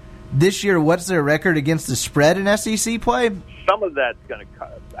 0-8. This year, what's their record against the spread in SEC play? Some of that's going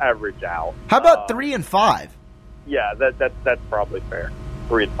to average out. How about 3-5? Yeah, that's probably fair.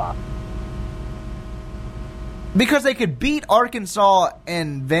 3-5. Because they could beat Arkansas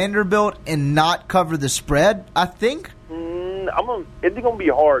and Vanderbilt and not cover the spread, I think. It's going to be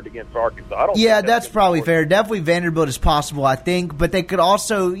hard against Arkansas. Yeah, that's probably fair. Definitely Vanderbilt is possible, I think. But they could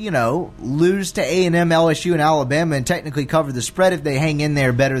also, lose to A&M, LSU, and Alabama and technically cover the spread if they hang in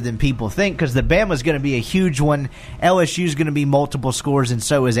there better than people think. Because the Bama's going to be a huge one. LSU's going to be multiple scores, and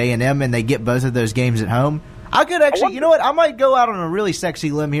so is A&M, and they get both of those games at home. I could actually, you know what? I might go out on a really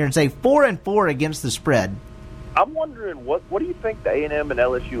sexy limb here and say 4-4 against the spread. I'm wondering, what do you think the A&M and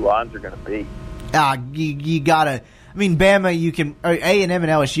LSU lines are going to be? You got to... I mean, Bama, you can A&M and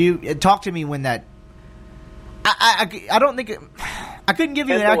LSU. Talk to me when that. I don't think I couldn't give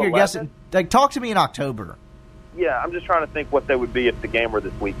you an accurate guess. Like, talk to me in October. Yeah, I'm just trying to think what they would be if the game were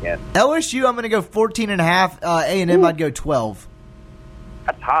this weekend. LSU, I'm going to go 14.5. A&M, I'd go 12.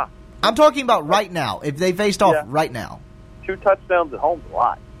 That's high. I'm talking about right now. If they faced off right now, 2 touchdowns at home is a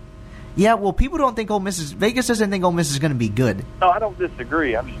lot. Yeah, well, people don't think Vegas doesn't think Ole Miss is going to be good. No, I don't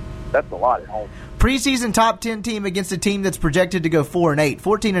disagray. That's a lot at home. Preseason top 10 team against a team that's projected to go 4-8.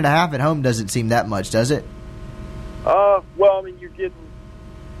 14.5 at home doesn't seem that much, does it? Well, I mean, you're getting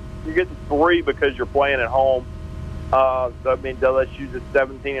 3 because you're playing at home. So I mean, LSU's a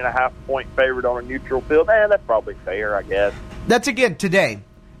 17.5 point favorite on a neutral field. That's probably fair, I guess. That's again today.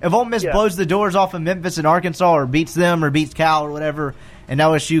 If Ole Miss blows the doors off of Memphis and Arkansas, or beats them, or beats Cal, or whatever, and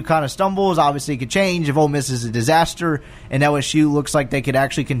LSU kind of stumbles, obviously it could change. If Ole Miss is a disaster and LSU looks like they could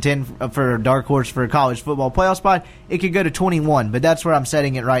actually contend for a dark horse for a college football playoff spot, it could go to 21. But that's where I'm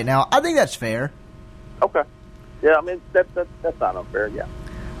setting it right now. I think that's fair. Okay. Yeah, I mean that's not unfair. Yeah.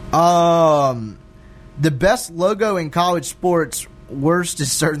 The best logo in college sports, worst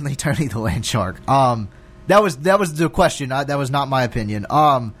is certainly Tony the Land Shark. That was the question. That was not my opinion.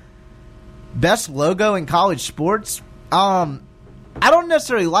 Best logo in college sports. I don't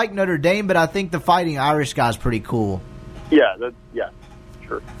necessarily like Notre Dame, but I think the Fighting Irish guy's pretty cool. Yeah,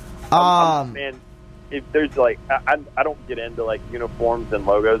 sure. Man, if there's I don't get into uniforms and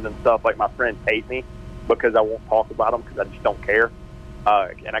logos and stuff. Like, my friends hate me because I won't talk about them because I just don't care,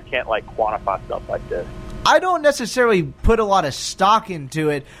 and I can't quantify stuff like this. I don't necessarily put a lot of stock into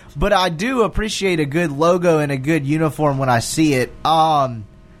it, but I do appreciate a good logo and a good uniform when I see it.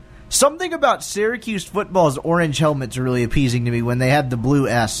 Something about Syracuse football's orange helmets are really appeasing to me when they have the blue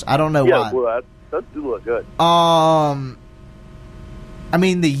S. I don't know why. Yeah, blue S. Those do look good. I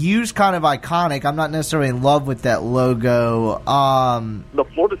mean, the U's kind of iconic. I'm not necessarily in love with that logo. The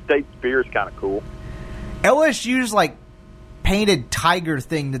Florida State Spear is kind of cool. LSU's painted tiger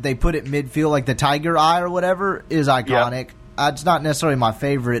thing that they put at midfield, like the tiger eye or whatever, is iconic. Yeah. It's not necessarily my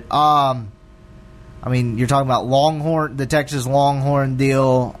favorite. I mean, you're talking about Longhorn, the Texas Longhorn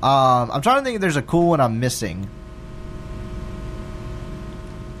deal. I'm trying to think if there's a cool one I'm missing.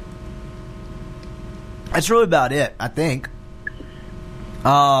 That's really about it, I think.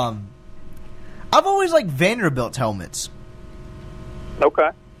 I've always liked Vanderbilt's helmets. Okay.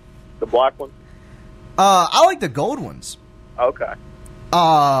 The black ones? I like the gold ones. Okay.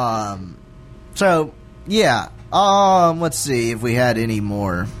 So So, yeah. Let's see if we had any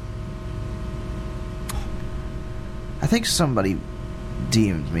more. I think somebody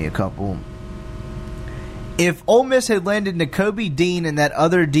DM'd me a couple. If Ole Miss had landed Nakobe Dean and that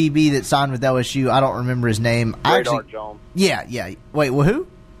other DB that signed with LSU, I don't remember his name. Radar Jones. Yeah. Wait, well, who?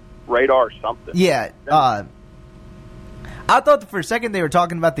 Radar something. Yeah. I thought for a second they were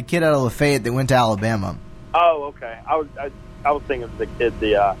talking about the kid out of Lafayette that went to Alabama. Oh, okay. I was thinking of the kid.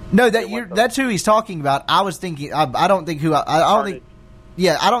 No, that's who he's talking about. I was thinking. I don't think who. I don't think.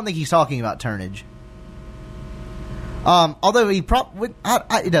 Yeah, I don't think he's talking about Turnage. Although he probably,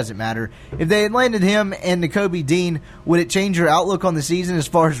 it doesn't matter. If they had landed him and Nakobe Dean, would it change your outlook on the season as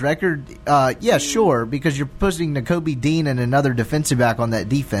far as record? Yeah, sure, because you're putting Nakobe Dean and another defensive back on that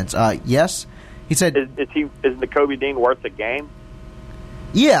defense. Yes, he said. Is Nakobe Dean worth a game?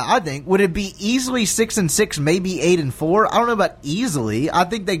 Yeah, I think. Would it be easily 6-6, maybe 8-4? I don't know about easily. I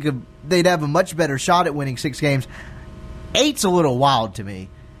think they'd have a much better shot at winning 6 games. 8's a little wild to me.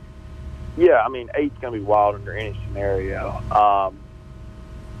 Yeah, I mean, 8's going to be wild under any scenario. I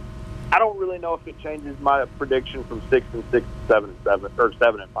don't really know if it changes my prediction from 6-6 to 7-7 or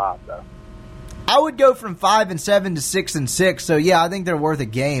 7-5 though. I would go from 5-7 to 6-6. So yeah, I think they're worth a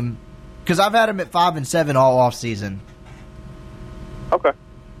game because I've had them at 5-7 all off season. Okay.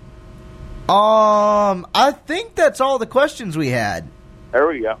 I think that's all the questions we had. There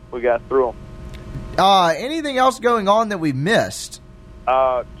we go. We got through them. Anything else going on that we missed?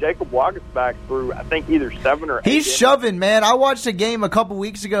 Jacob Wagasback threw, I think, either 7 or 8. He's shoving, man. I watched a game a couple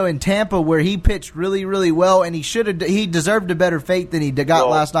weeks ago in Tampa where he pitched really, really well, and he deserved a better fate than he got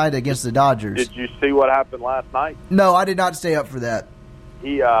last night against the Dodgers. Did you see what happened last night? No, I did not stay up for that.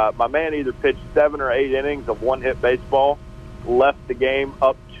 My man either pitched 7 or 8 innings of one-hit baseball, left the game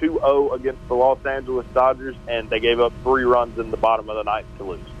up 2-0 against the Los Angeles Dodgers, and they gave up 3 runs in the bottom of the ninth to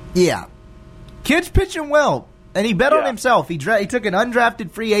lose. Yeah. Kid's pitching well. And he bet on himself. He took an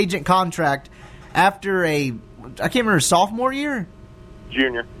undrafted free agent contract after I can't remember, sophomore year?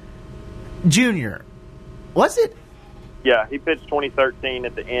 Junior. Was it? Yeah, he pitched 2013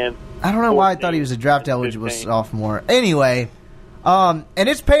 at the end. I don't know why I thought he was a draft eligible sophomore. Anyway, and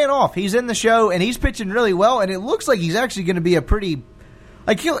it's paying off. He's in the show, and he's pitching really well, and it looks like he's actually going to be a pretty...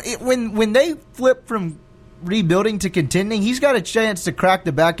 when they flip from rebuilding to contending, he's got a chance to crack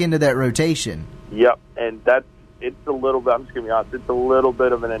the back end of that rotation. Yep, and it's a little bit, I'm just going to be honest, it's a little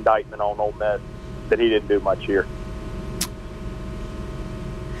bit of an indictment on Ole Miss that he didn't do much here.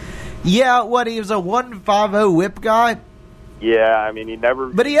 Yeah, he was a 1.50 whip guy? Yeah, I mean, he never...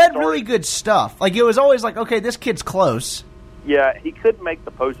 But he had really good stuff. It was always like, okay, this kid's close. Yeah, he couldn't make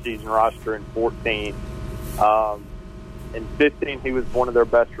the postseason roster in 14. In 15, he was one of their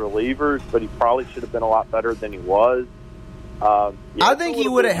best relievers, but he probably should have been a lot better than he was. I think he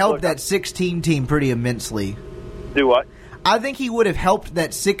would have helped that 16 team pretty immensely. Do what? I think he would have helped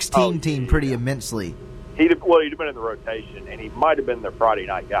that 16 team pretty immensely. He'd have been in the rotation, and he might have been their Friday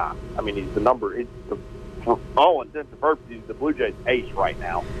night guy. I mean, for all intents and purposes, he's the Blue Jays' ace right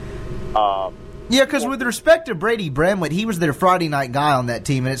now. Yeah, because with respect to Brady Bramlett, he was their Friday night guy on that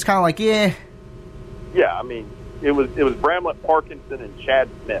team, and it's kind of like, yeah. Yeah, I mean, it was Bramlett, Parkinson, and Chad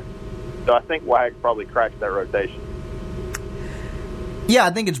Smith. So I think Wag probably cracked that rotation. Yeah,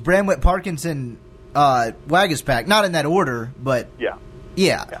 I think it's Bramlett, Parkinson, Wagaspack. Not in that order, but yeah.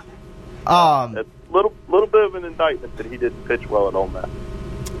 It's a little bit of an indictment that he didn't pitch well at Ole Miss.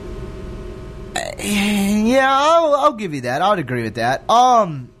 Yeah, I'll give you that. I would agree with that.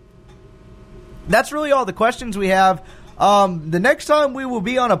 That's really all the questions we have. The next time we will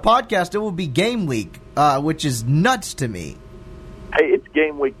be on a podcast, it will be game week, which is nuts to me. Hey, it's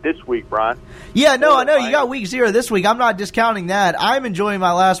game week this week, Brian. Yeah, no, I know. You got week 0 this week. I'm not discounting that. I'm enjoying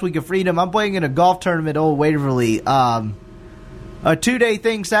my last week of freedom. I'm playing in a golf tournament at Old Waverly. A 2-day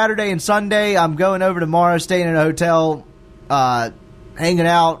thing, Saturday and Sunday. I'm going over tomorrow, staying in a hotel, hanging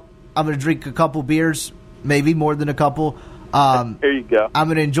out. I'm going to drink a couple beers, maybe more than a couple. There you go. I'm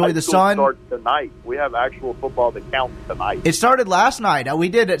going to enjoy the sun. Starts tonight. We have actual football that counts tonight. It started last night. We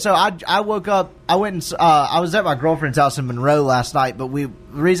did it. So I woke up. I went and I was at my girlfriend's house in Monroe last night. But the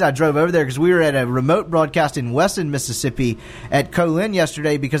reason I drove over there because we were at a remote broadcast in Weston, Mississippi, at Colin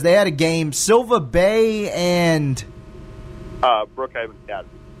yesterday because they had a game. Silva Bay and Brookhaven Academy.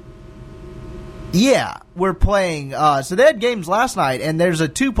 Yeah, we're playing. So they had games last night, and there's a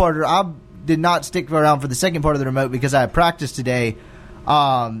 2-parter. I did not stick around for the second part of the remote because I had practice today.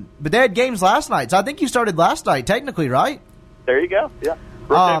 But they had games last night. So I think you started last night, technically, right? There you go. Yeah.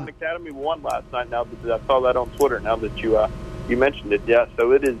 Brookhaven Academy won last night. Now that I saw that on Twitter. Now that you you mentioned it. Yeah,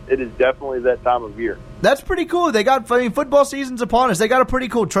 so it is definitely that time of year. That's pretty cool. They got, football season's upon us. They got a pretty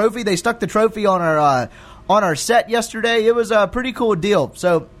cool trophy. They stuck the trophy on our set yesterday. It was a pretty cool deal.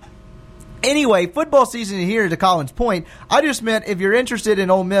 So anyway, football season here, to Colin's point. I just meant if you're interested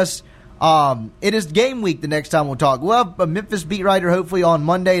in Ole Miss, it is game week the next time we'll talk. We'll have a Memphis beat writer hopefully on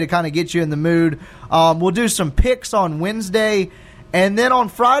Monday to kind of get you in the mood. We'll do some picks on Wednesday, and then on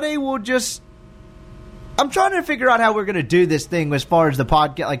Friday I'm trying to figure out how we're going to do this thing as far as the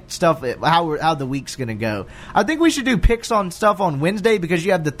podcast, like stuff, how the week's going to go. I think we should do picks on stuff on Wednesday because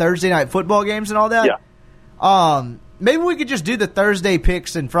you have the Thursday night football games and all that. Yeah. Maybe we could just do the Thursday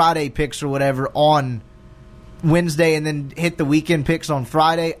picks and Friday picks or whatever on Wednesday and then hit the weekend picks on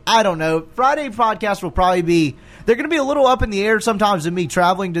Friday. I don't know. Friday podcast will probably be, they're going to be a little up in the air sometimes with me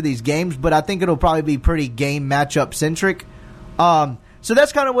traveling to these games, but I think it'll probably be pretty game matchup centric. So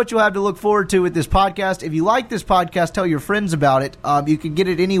that's kind of what you'll have to look forward to with this podcast. If you like this podcast, tell your friends about it. You can get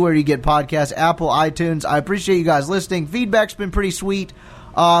it anywhere you get podcasts, Apple, iTunes. I appreciate you guys listening. Feedback's been pretty sweet.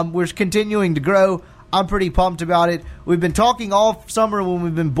 We're continuing to grow. I'm pretty pumped about it. We've been talking all summer when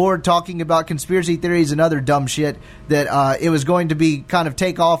we've been bored talking about conspiracy theories and other dumb shit that it was going to be kind of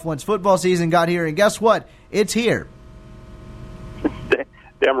take off once football season got here. And guess what? It's here.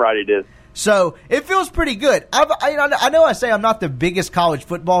 Damn right it is. So it feels pretty good. I know I say I'm not the biggest college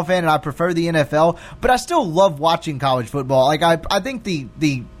football fan and I prefer the NFL, but I still love watching college football. Like I think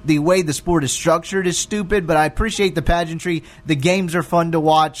the way the sport is structured is stupid, but I appreciate the pageantry. The games are fun to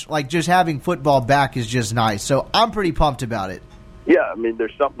watch. Like just having football back is just nice. So I'm pretty pumped about it. Yeah, I mean,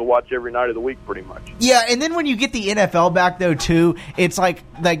 there's something to watch every night of the week, pretty much. Yeah, and then when you get the NFL back, though, too, it's like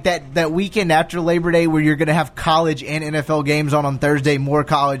that weekend after Labor Day where you're going to have college and NFL games on Thursday, more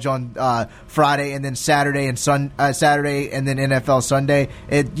college on Friday, and then Saturday and Saturday, and then NFL Sunday.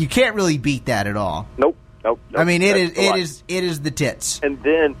 You can't really beat that at all. Nope. I mean, it is the tits. And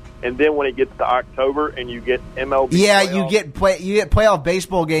then when it gets to October and you get MLB, yeah, playoffs, you get playoff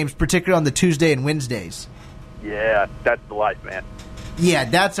baseball games, particularly on the Tuesday and Wednesdays. Yeah, that's the life, man. Yeah,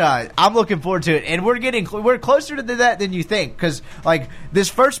 that's I'm looking forward to it, and we're closer to that than you think, because like this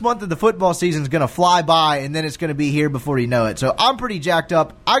first month of the football season is going to fly by, and then it's going to be here before you know it. So I'm pretty jacked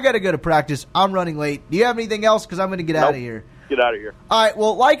up. I got to go to practice. I'm running late. Do you have anything else? Because I'm going to get out of here. Get out of here. All right.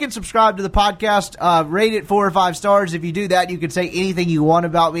 Well, like and subscribe to the podcast. Rate it 4 or 5 stars. If you do that, you can say anything you want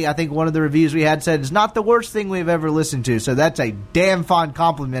about me. I think one of the reviews we had said it's not the worst thing we've ever listened to. So that's a damn fine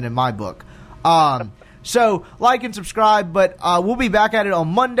compliment in my book. So, like and subscribe, but we'll be back at it on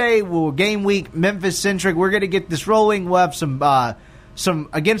Monday. We'll game week, Memphis-centric. We're going to get this rolling. We'll have some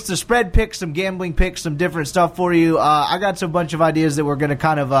against the spread picks, some gambling picks, some different stuff for you. I got some bunch of ideas that we're going to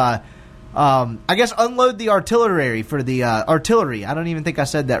kind of, I guess, unload the artillery for the artillery. I don't even think I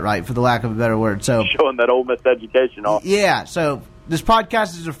said that right, for the lack of a better word. So showing that Ole Miss education off. Yeah, so this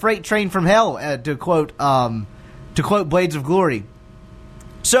podcast is a freight train from hell, to quote Blades of Glory.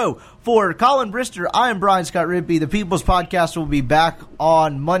 So, for Colin Brister, I am Brian Scott Rippey. The People's Podcast will be back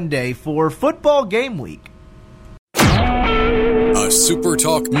on Monday for Football Game Week. A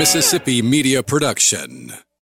SuperTalk Mississippi media production.